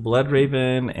to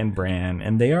Bloodraven and Bran,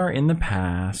 and they are in the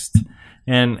past.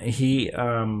 And he,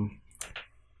 no,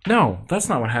 that's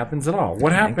not what happens at all.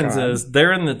 What happens is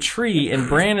they're in the tree, and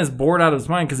Bran is bored out of his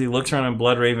mind because he looks around and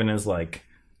Bloodraven is like.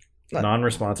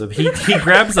 Non-responsive. He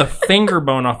grabs a finger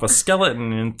bone off a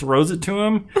skeleton and throws it to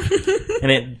him, and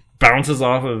it bounces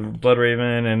off of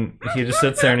Bloodraven, and he just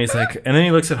sits there and he's like, and then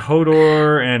he looks at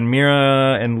Hodor and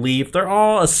Mira and Leaf. They're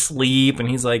all asleep, and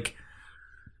he's like,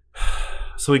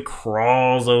 so he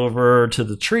crawls over to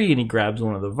the tree and he grabs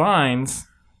one of the vines.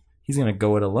 He's gonna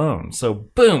go it alone. So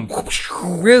boom,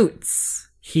 roots.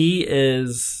 He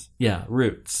is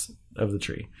roots of the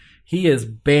tree. He is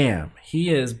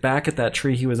back at that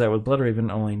tree he was at with Bloodraven,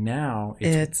 only now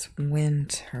it's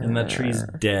winter. And the tree's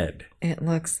dead. It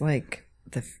looks like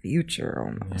the future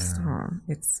almost, huh?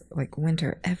 It's like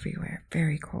winter everywhere.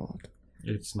 Very cold.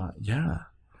 It's not,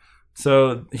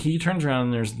 So he turns around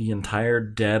and there's the entire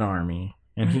dead army,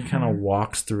 and he kind of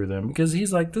walks through them because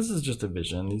he's like, this is just a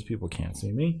vision. These people can't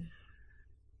see me.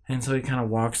 And so he kind of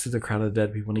walks through the crowd of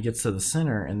dead people, and he gets to the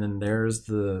center, and then there's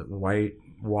the White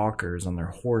Walkers on their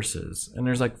horses, and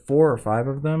there's like 4 or 5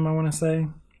 of them, I want to say.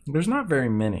 There's not very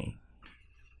many.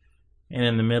 And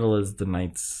in the middle is the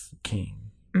Night's King.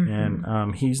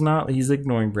 And he's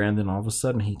ignoring Bran, then all of a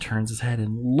sudden he turns his head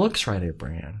and looks right at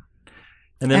Bran.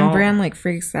 And then Bran like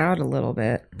freaks out a little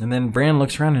bit. And then Bran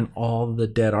looks around and all the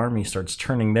dead army starts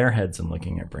turning their heads and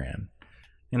looking at Bran.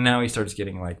 And now he starts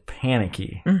getting like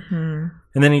panicky. And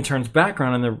then he turns back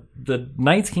around and the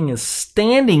Night's King is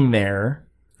standing there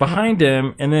behind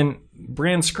him, and then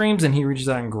Bran screams and he reaches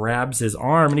out and grabs his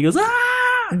arm and he goes,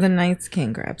 ah! The Night's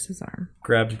King grabs his arm.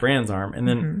 Grabs Bran's arm, and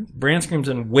then Bran screams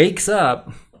and wakes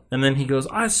up, and then he goes,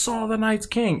 I saw the Night's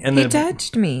King. And he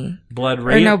touched me. Blunt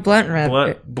Raven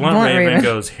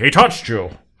goes, he touched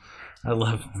you. I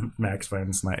love Max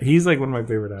Van Sydow. He's like one of my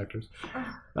favorite actors.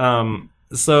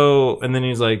 So, and then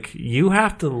he's like, you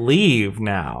have to leave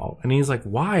now. And he's like,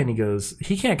 why? And he goes,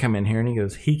 he can't come in here. And he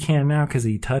goes, he can now because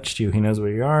he touched you. He knows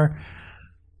where you are.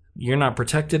 You're not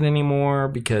protected anymore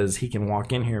because he can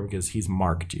walk in here because he's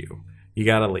marked you. You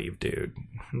got to leave, dude.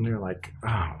 And they're like,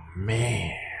 oh,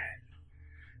 man.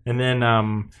 And then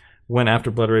when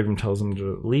after Bloodraven tells him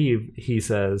to leave, he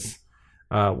says,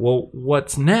 well,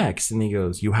 what's next? And he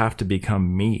goes, you have to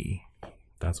become me.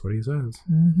 That's what he says.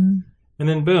 And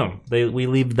then boom, we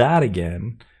leave that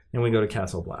again, and we go to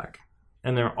Castle Black.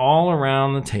 And they're all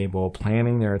around the table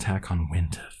planning their attack on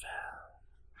Winterfell.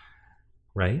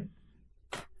 Right?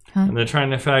 And they're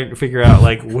trying to figure out,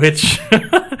 like, which...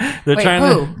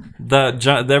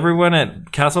 everyone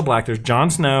at Castle Black, there's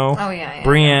Jon Snow,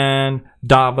 Brienne,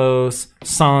 Davos,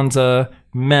 Sansa,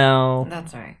 Mel.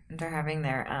 That's right. They're having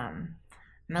their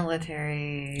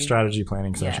military... strategy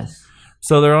planning session. Yes.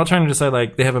 So they're all trying to decide,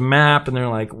 like, they have a map, and they're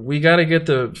like, we got to get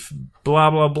the blah,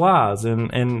 blah, blahs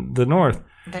in the north.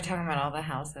 They're talking about all the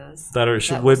houses that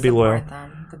would be loyal.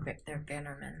 Their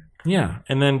bannermen. Yeah.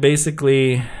 And then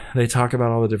basically they talk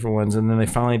about all the different ones, and then they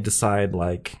finally decide,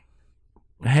 like,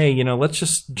 hey,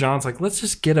 John's like, let's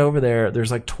just get over there.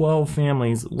 There's like 12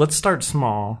 families. Let's start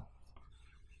small,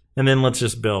 and then let's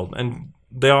just build. And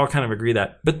they all kind of agree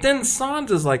that. But then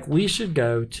Sansa's like, we should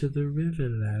go to the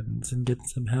Riverlands and get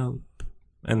some help.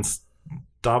 And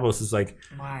Davos is like,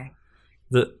 why?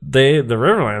 The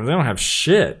Riverlands, they don't have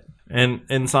shit. And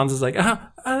Sansa's like,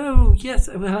 oh yes,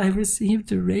 well, I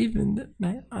received a raven that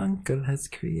my uncle has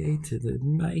created a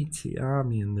mighty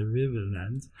army in the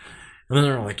Riverlands. And then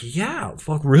they're like, yeah,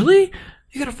 fuck, really?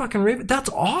 You got a fucking raven? That's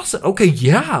awesome. Okay,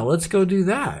 yeah, let's go do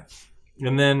that.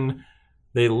 And then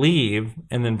They leave,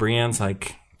 and then Brienne's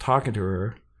like talking to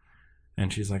her,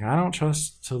 and she's like, I don't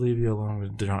trust to leave you alone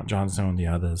with Jon Snow and the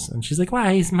others. And she's like,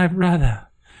 why? He's my brother.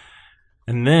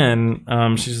 And then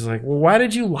she's like, well, why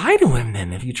did you lie to him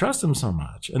then if you trust him so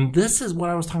much? And this is what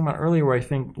I was talking about earlier, where I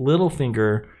think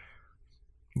Littlefinger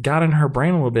got in her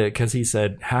brain a little bit because he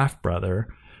said half-brother.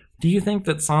 Do you think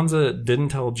that Sansa didn't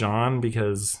tell Jon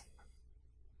because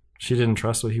she didn't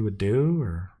trust what he would do,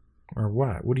 or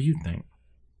what? What do you think?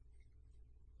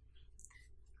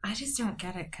 I just don't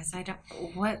get it because I don't.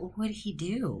 What would he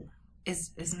do?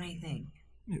 Is my thing.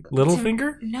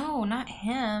 Littlefinger? No, not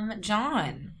him.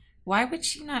 Jon. Why would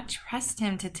she not trust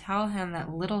him to tell him that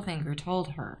Littlefinger told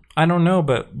her? I don't know,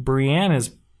 but Brienne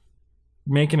is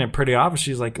making it pretty obvious.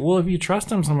 She's like, well, if you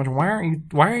trust him so much,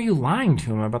 why are you lying to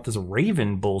him about this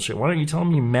Raven bullshit? Why don't you tell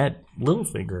him you met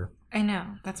Littlefinger? I know.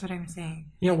 That's what I'm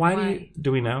saying. Yeah, why?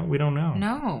 Do we know? We don't know.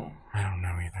 No. I don't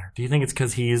know either. Do you think it's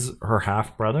because he's her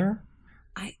half-brother?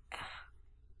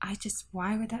 I just,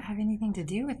 why would that have anything to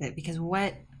do with it? Because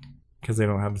what? Because they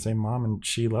don't have the same mom, and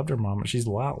she loved her mom, and she's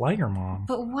a lot like her mom.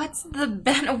 But what's the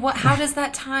how does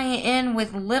that tie in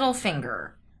with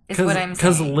Littlefinger? Is what I'm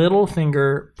saying. Because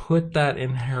Littlefinger put that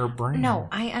in her brain. No,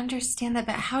 I understand that,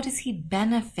 but how does he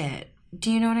benefit?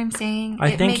 Do you know what I'm saying?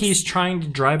 I think he's trying to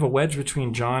drive a wedge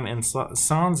between Jon and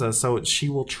Sansa so she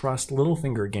will trust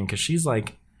Littlefinger again, because she's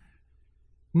like,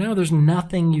 no, there's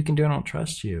nothing you can do. I don't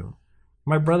trust you.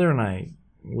 My brother and I,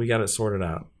 we got it sorted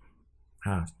out.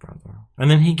 Half brother. And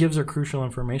then he gives her crucial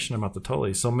information about the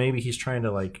Tully. So maybe he's trying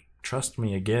to like trust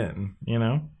me again, you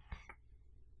know?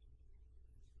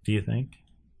 Do you think?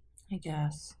 I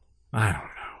guess. I don't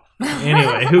know.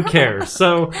 Anyway, who cares?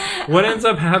 So what ends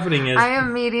up happening is I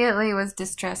immediately was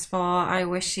distressful. I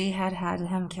wish she had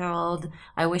him killed.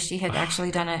 I wish she had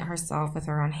actually done it herself with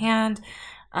her own hand.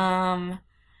 You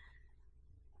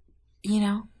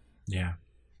know? Yeah.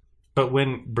 But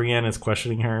when Brienne is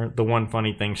questioning her, the one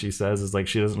funny thing she says is like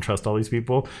she doesn't trust all these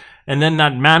people. And then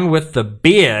that man with the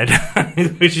beard,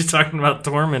 she's talking about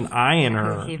Tormund eyeing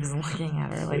her. He was looking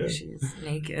at her like she's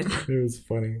naked. It was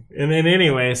funny. And then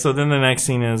anyway, so then the next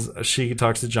scene is she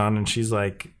talks to Jon and she's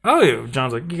like, oh,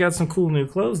 Jon's like, you got some cool new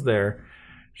clothes there.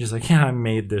 She's like, yeah, I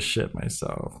made this shit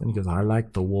myself. And he goes, I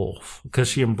like the wolf. Because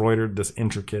she embroidered this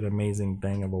intricate, amazing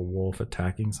thing of a wolf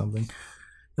attacking something.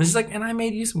 And she's like, and I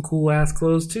made you some cool ass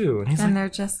clothes too. And he's like, they're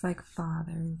just like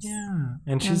fathers. Yeah.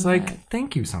 And she's like,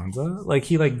 thank you, Sansa. Like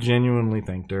he like genuinely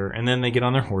thanked her. And then they get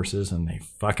on their horses and they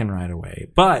fucking ride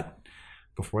away. But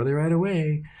before they ride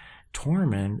away,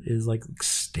 Tormund is like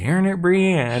staring at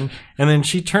Brienne. And then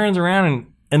she turns around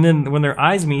and then when their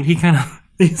eyes meet, he kind of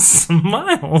he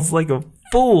smiles like a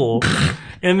fool.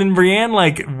 And then Brienne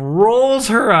like rolls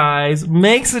her eyes,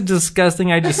 makes a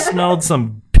disgusting, I just smelled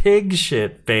some pig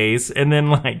shit face, and then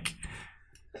like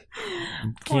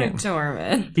poor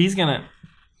Tormund.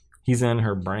 He's in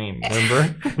her brain,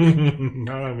 remember?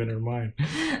 Now I'm in her mind.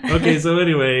 Okay, so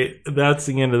anyway, that's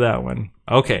the end of that one.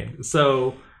 Okay,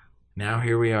 so now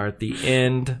here we are at the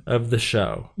end of the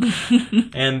show.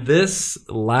 And this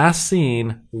last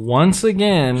scene, once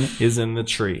again, is in the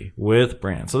tree with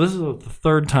Bran. So this is the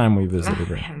third time we visited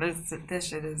Bran. This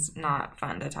shit is not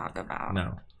fun to talk about.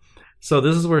 No. So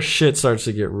this is where shit starts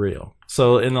to get real.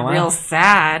 So in the real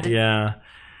sad. Yeah.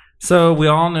 So we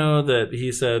all know that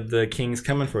he said the king's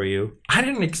coming for you. I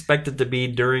didn't expect it to be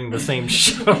during the same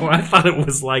show. I thought it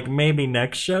was like maybe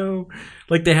next show.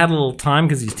 Like they had a little time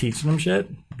because he's teaching them shit.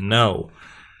 No.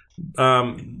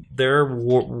 They're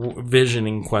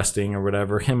visioning, questing or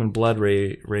whatever, him and Blood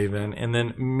Raven. And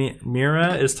then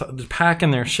Mira is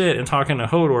packing their shit and talking to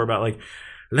Hodor about like,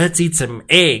 let's eat some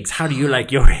eggs. How do you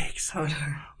like your eggs?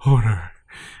 Hodor.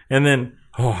 And then,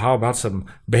 oh, how about some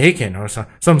bacon or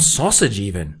some sausage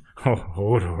even? Oh,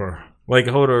 Hodor. Like,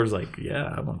 Hodor's like,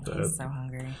 yeah, I want that. I'm so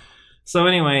hungry. So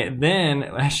anyway, then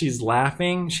as she's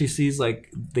laughing, she sees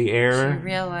like the air. She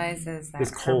realizes that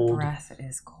her breath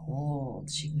is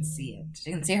cold. She can see it.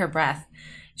 She can see her breath.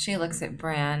 She looks at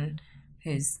Bran,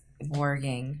 who's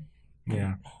warging.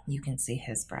 Yeah. You can see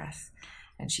his breath.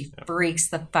 And she freaks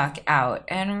the fuck out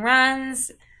and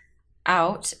runs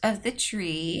out of the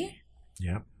tree.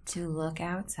 Yep. To look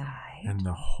outside. And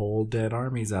the whole dead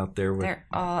army's out there with They're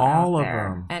all of there,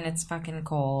 them. And it's fucking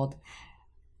cold.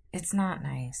 It's not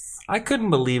nice. I couldn't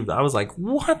believe that. I was like,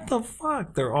 what the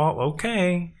fuck? They're all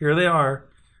okay. Here they are.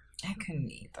 I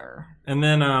couldn't either. And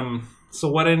then so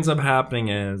what ends up happening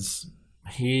is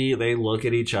they look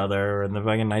at each other and the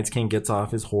fucking Night's King gets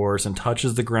off his horse and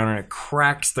touches the ground and it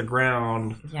cracks the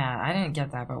ground. Yeah, I didn't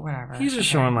get that, but whatever. He's just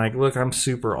showing like, look, I'm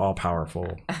super all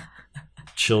powerful.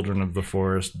 children of the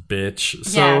forest, bitch.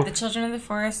 So, yeah, the children of the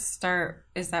forest start.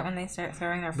 Is that when they start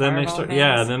throwing their fireball things?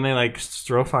 Yeah, then they like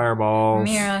throw fireballs.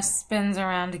 Mira spins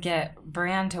around to get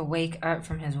Bran to wake up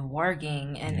from his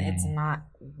warging, and it's not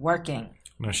working.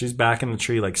 No, she's back in the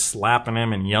tree, like slapping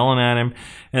him and yelling at him,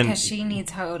 and because she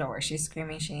needs Hodor. She's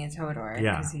screaming she needs Hodor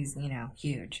because he's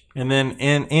huge. And then,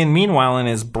 and meanwhile, in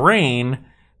his brain,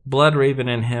 Bloodraven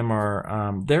and him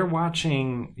are they're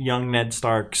watching young Ned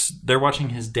Stark's. They're watching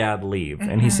his dad leave,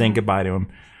 and he's saying goodbye to him.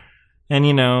 And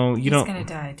he's gonna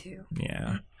die too.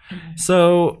 Yeah.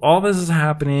 So all this is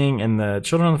happening, and the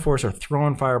children of the forest are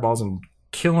throwing fireballs and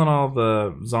killing all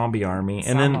the zombie army,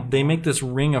 and then they make this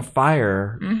ring of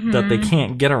fire that they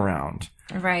can't get around.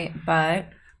 Right,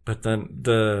 but then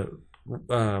the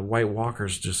White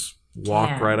Walkers just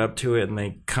walk right up to it, and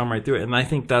they come right through it. And I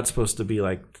think that's supposed to be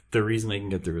like the reason they can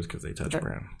get through is because they touch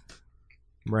Bran,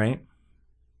 right?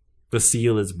 The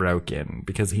seal is broken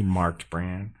because he marked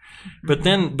Bran. But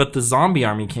the zombie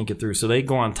army can't get through, so they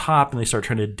go on top and they start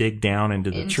trying to dig down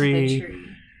into the tree.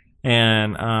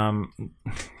 And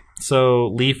so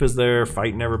Leaf is there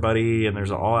fighting everybody, and there's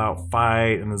an all-out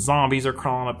fight, and the zombies are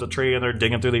crawling up the tree, and they're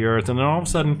digging through the earth, and then all of a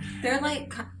sudden... They're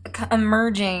like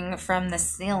emerging from the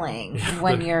ceiling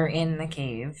when you're in the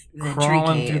cave, the tree cave.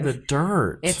 Crawling through the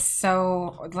dirt. It's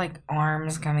so, like,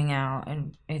 arms coming out,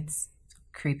 and it's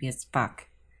creepy as fuck.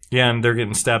 Yeah, and they're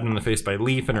getting stabbed in the face by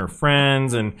Leaf and her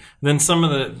friends, and then some of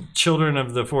the children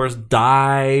of the forest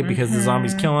die because the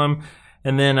zombies kill them.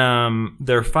 And then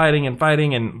they're fighting,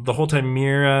 and the whole time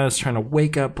Mira is trying to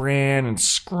wake up Bran and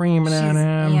screaming at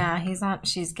him. Yeah,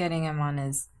 she's getting him on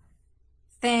his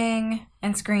thing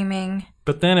and screaming.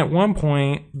 But then at one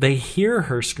point, they hear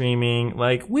her screaming,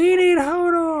 like, "We need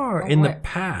Hodor!" in the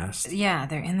past. Yeah,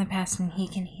 they're in the past, and he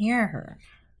can hear her.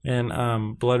 And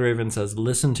Bloodraven says,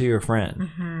 "Listen to your friend."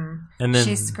 And then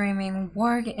she's screaming,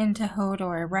 "Warg into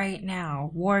Hodor right now!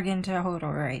 Warg into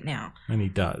Hodor right now!" And he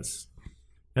does.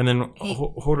 And then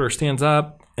Hodor stands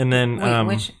up, and then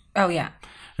Oh yeah.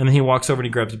 And then he walks over and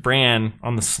he grabs Bran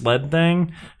on the sled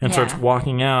thing and starts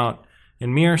walking out.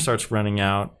 And Mira starts running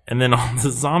out, and then all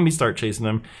the zombies start chasing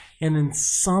them. And then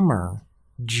Summer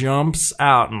jumps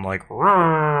out and like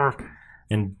roar,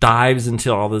 and dives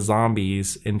into all the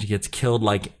zombies and gets killed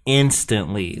like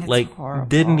instantly. It's like horrible.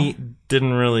 didn't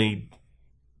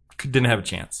have a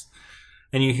chance.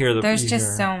 And you hear there's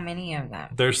just so many of them.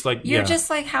 There's like you're just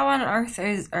like, how on earth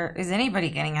is anybody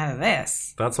getting out of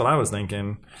this? That's what I was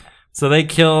thinking. So they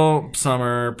kill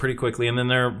Summer pretty quickly, and then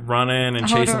they're running and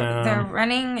chasing him. They're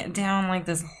running down like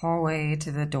this hallway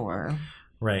to the door.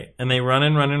 Right. And they run,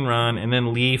 and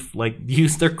then Leaf,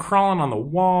 they're crawling on the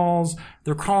walls,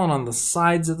 they're crawling on the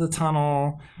sides of the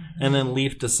tunnel, and then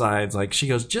Leaf decides, she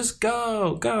goes, "Just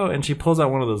go, and she pulls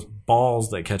out one of those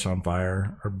balls that catch on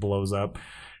fire or blows up.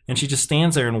 And she just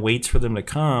stands there and waits for them to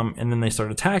come, and then they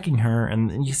start attacking her, and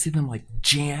then you see them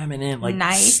jamming in,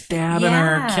 stabbing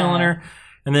her, killing her,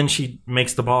 and then she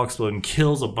makes the ball explode and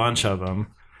kills a bunch of them.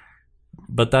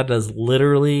 But that does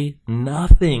literally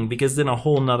nothing, because then a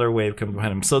whole nother wave comes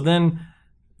behind him. So then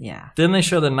they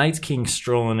show the Night's King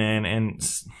strolling in, and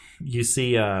you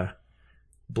see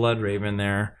Bloodraven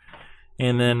there,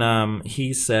 and then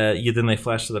he said, then they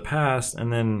flash to the past,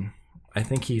 and then I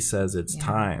think he says it's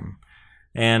time.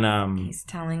 And he's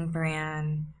telling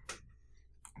Bran,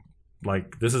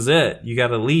 this is it. You got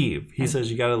to leave. He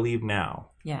says you got to leave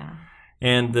now. Yeah.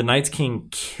 And the Night's King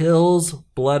kills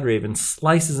Bloodraven,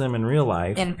 slices him in real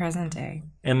life, in present day,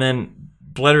 and then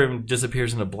Bloodraven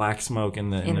disappears into black smoke in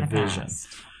the vision. Past.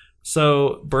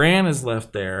 So Bran is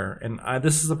left there, and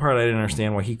this is the part I didn't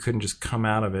understand why he couldn't just come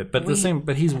out of it. But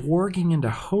but he's warging into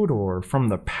Hodor from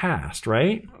the past,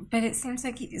 right? But it seems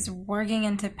like he's warging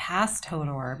into past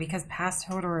Hodor because past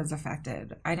Hodor is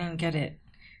affected. I didn't get it.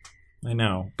 I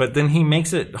know, but then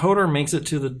Hodor makes it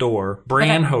to the door.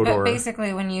 Hodor. But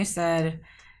basically, when you said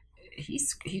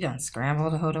he done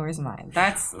scrambled Hodor's mind,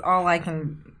 that's all I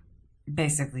can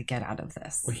basically get out of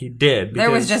this. Well, he did.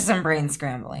 There was just some brain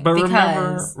scrambling. But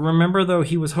remember though,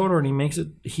 he was Hodor,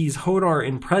 and he's Hodor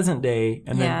in present day,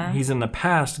 and then he's in the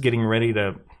past getting ready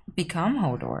to become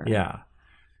Hodor. Yeah.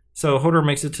 So Hodor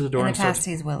makes it to the door. In the past,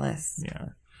 he's Willis. Yeah.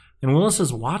 And Willis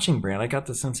is watching Bran. I got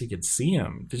the sense he could see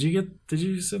him. Did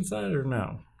you sense that or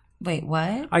no? Wait,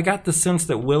 what? I got the sense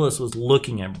that Willis was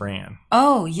looking at Bran.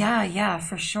 Oh, yeah,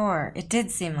 for sure. It did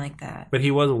seem like that. But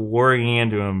he was worrying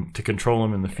into him to control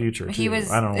him in the future, too. He was...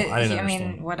 I didn't understand. I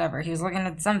mean, whatever. He was looking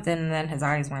at something, and then his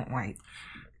eyes went white.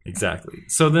 Exactly.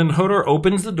 So then Hodor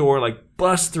opens the door,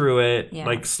 busts through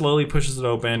it, slowly pushes it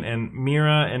open, and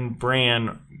Mira and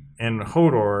Bran and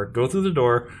Hodor go through the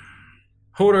door.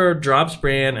 Hodor drops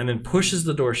Bran and then pushes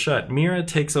the door shut. Mira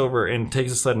takes over and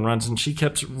takes a sled and runs, and she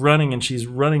keeps running, and she's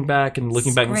running back and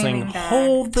looking back and saying,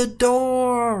 hold the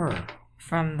door!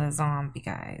 From the zombie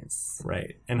guys.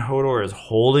 Right. And Hodor is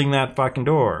holding that fucking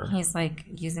door. He's like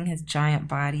using his giant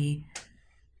body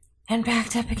and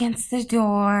backed up against the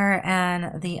door,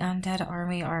 and the undead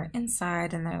army are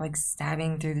inside, and they're like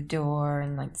stabbing through the door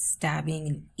and like stabbing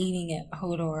and eating at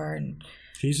Hodor, and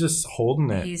he's just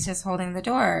holding it. He's just holding the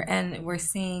door. And we're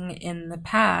seeing in the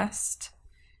past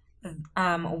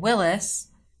Willis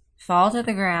fall to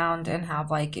the ground and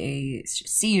have like a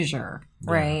seizure,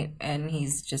 right? And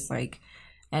he's just like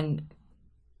and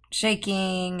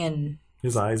shaking and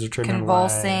his eyes are turning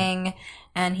convulsing away.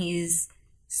 And he's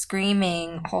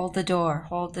screaming, hold the door,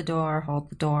 hold the door, hold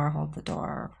the door, hold the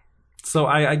door. So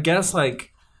I guess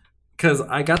like, because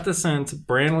I got the sense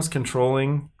Bran was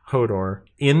controlling Hodor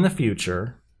in the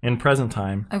future, in present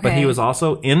time, but he was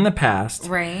also in the past.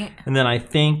 Right. And then I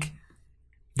think,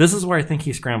 this is where I think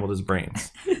he scrambled his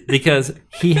brains. Because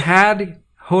he had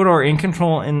Hodor in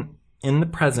control in the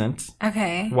present.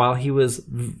 Okay. While he was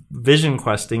vision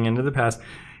questing into the past.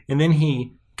 And then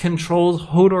he controls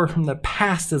Hodor from the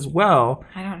past as well.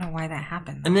 I don't know why that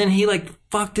happened. And then he like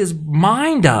fucked his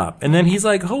mind up. And then he's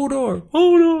like, Hodor,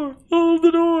 hold the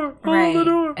door, hold the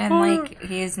door. And like,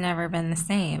 he's never been the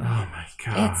same. Oh my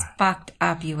God. It's fucked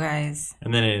up, you guys.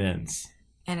 And then it ends.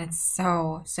 And it's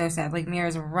so, so sad. Like,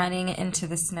 Mira's running into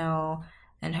the snow,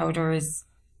 and Hodor is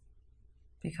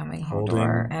becoming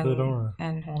Hodor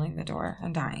and holding the door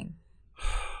and dying.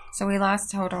 So we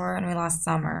lost Hodor, and we lost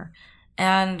Summer.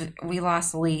 And we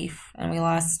lost Leaf, and we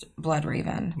lost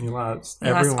Bloodraven. We lost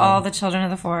all the Children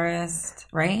of the Forest,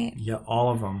 right? Yeah,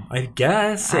 all of them. I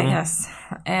guess.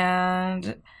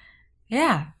 And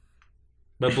yeah.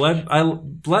 But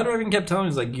Bloodraven kept telling me,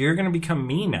 he's like, you're going to become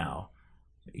me now.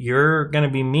 You're going to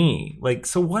be me. Like,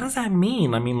 so what does that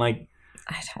mean? I mean, like,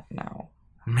 I don't know.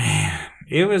 Man,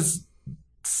 it was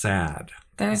sad.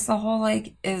 There's the whole,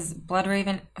 like, is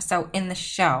Bloodraven, so in the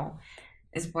show,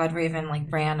 is Bloodraven like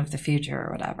Bran of the future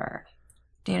or whatever?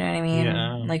 Do you know what I mean?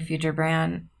 Yeah. Like future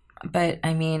Bran. But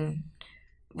I mean,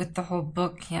 with the whole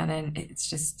book canon, it's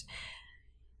just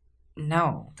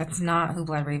no, that's not who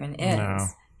Bloodraven is. No.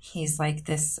 He's like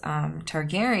this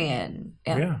Targaryen.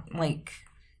 And,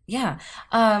 yeah.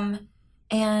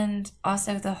 And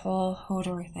also the whole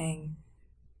Hodor thing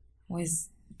was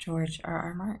George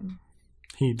R.R. Martin.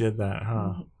 He did that,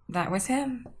 huh? That was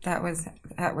him. That was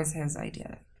his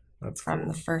idea. That's from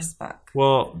cool. The first book.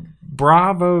 Well,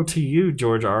 bravo to you,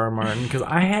 George R.R. Martin, because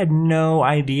I had no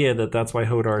idea that's why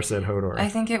Hodor said Hodor. I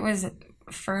think it was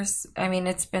first. I mean,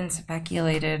 it's been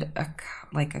speculated a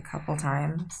couple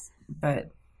times,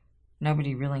 but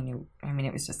nobody really knew. I mean,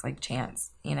 it was just like chance,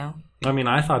 you know. I mean,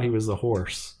 I thought he was a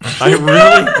horse. I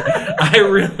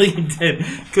really did,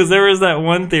 because there was that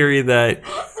one theory that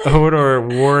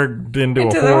Hodor warged into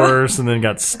a horse and then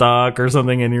got stuck or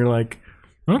something, and you're like,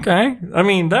 okay. I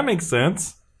mean, that makes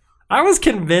sense. I was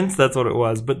convinced that's what it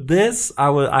was, but this,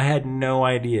 I had no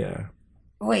idea.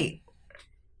 Wait.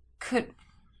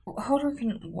 Hodor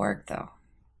couldn't work, though?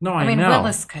 No, I know.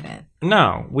 Willis couldn't.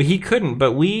 No, he couldn't,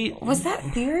 but we... Was that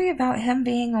theory about him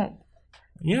being able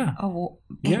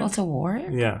to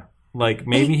warg? Yeah. Like,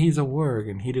 maybe he's a warg,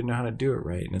 and he didn't know how to do it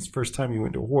right, and his first time he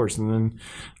went to a horse, and then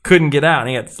couldn't get out, and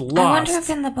he got lost. I wonder if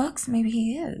in the books maybe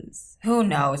he is. Who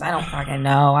knows? I don't fucking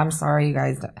know. I'm sorry, you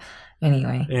guys.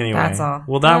 Anyway, that's all.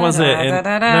 Well, that was it.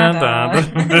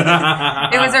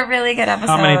 It was a really good episode.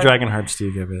 How many dragon hearts do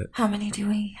you give it? How many do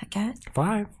we get?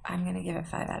 5. I'm going to give it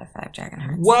 5 out of 5 dragon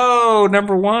hearts. Whoa,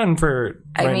 number 1 for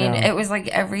it was like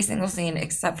every single scene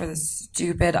except for the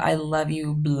stupid I love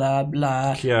you, blah,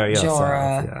 blah, Jorah.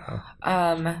 Explorer.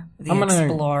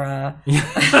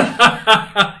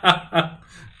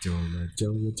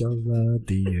 Jorah,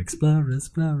 the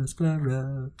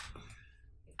Explorer.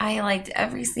 I liked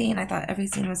every scene. I thought every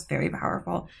scene was very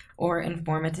powerful or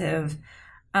informative,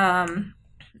 and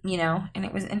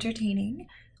it was entertaining.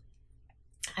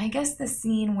 I guess the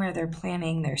scene where they're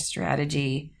planning their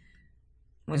strategy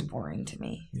was boring to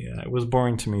me. Yeah, it was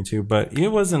boring to me too, but it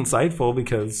was insightful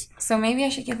because... So maybe I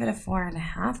should give it a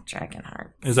 4.5 dragon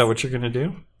hearts. Is that what you're going to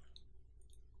do?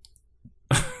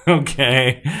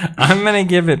 Okay. I'm going to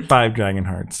give it 5 dragon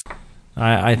hearts.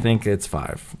 I think it's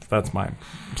 5. That's mine.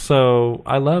 So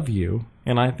I love you,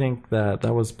 and I think that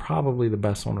was probably the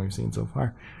best one we've seen so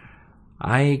far.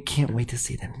 I can't wait to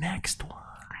see the next one.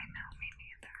 I know, me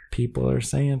neither. People are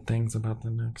saying things about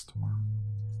the next one.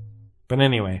 But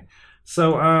anyway,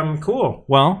 so cool.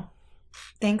 Well,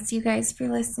 thanks you guys for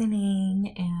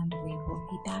listening, and we will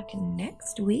be back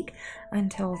next week.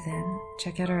 Until then,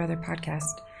 check out our other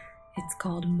podcast, It's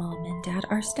called Mom and Dad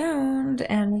Are Stoned,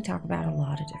 and we talk about a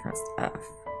lot of different stuff.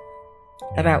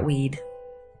 Yeah. About weed.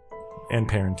 And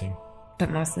parenting. But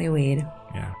mostly weed.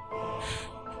 Yeah.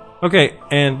 Okay,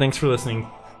 and thanks for listening.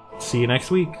 See you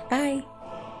next week. Bye.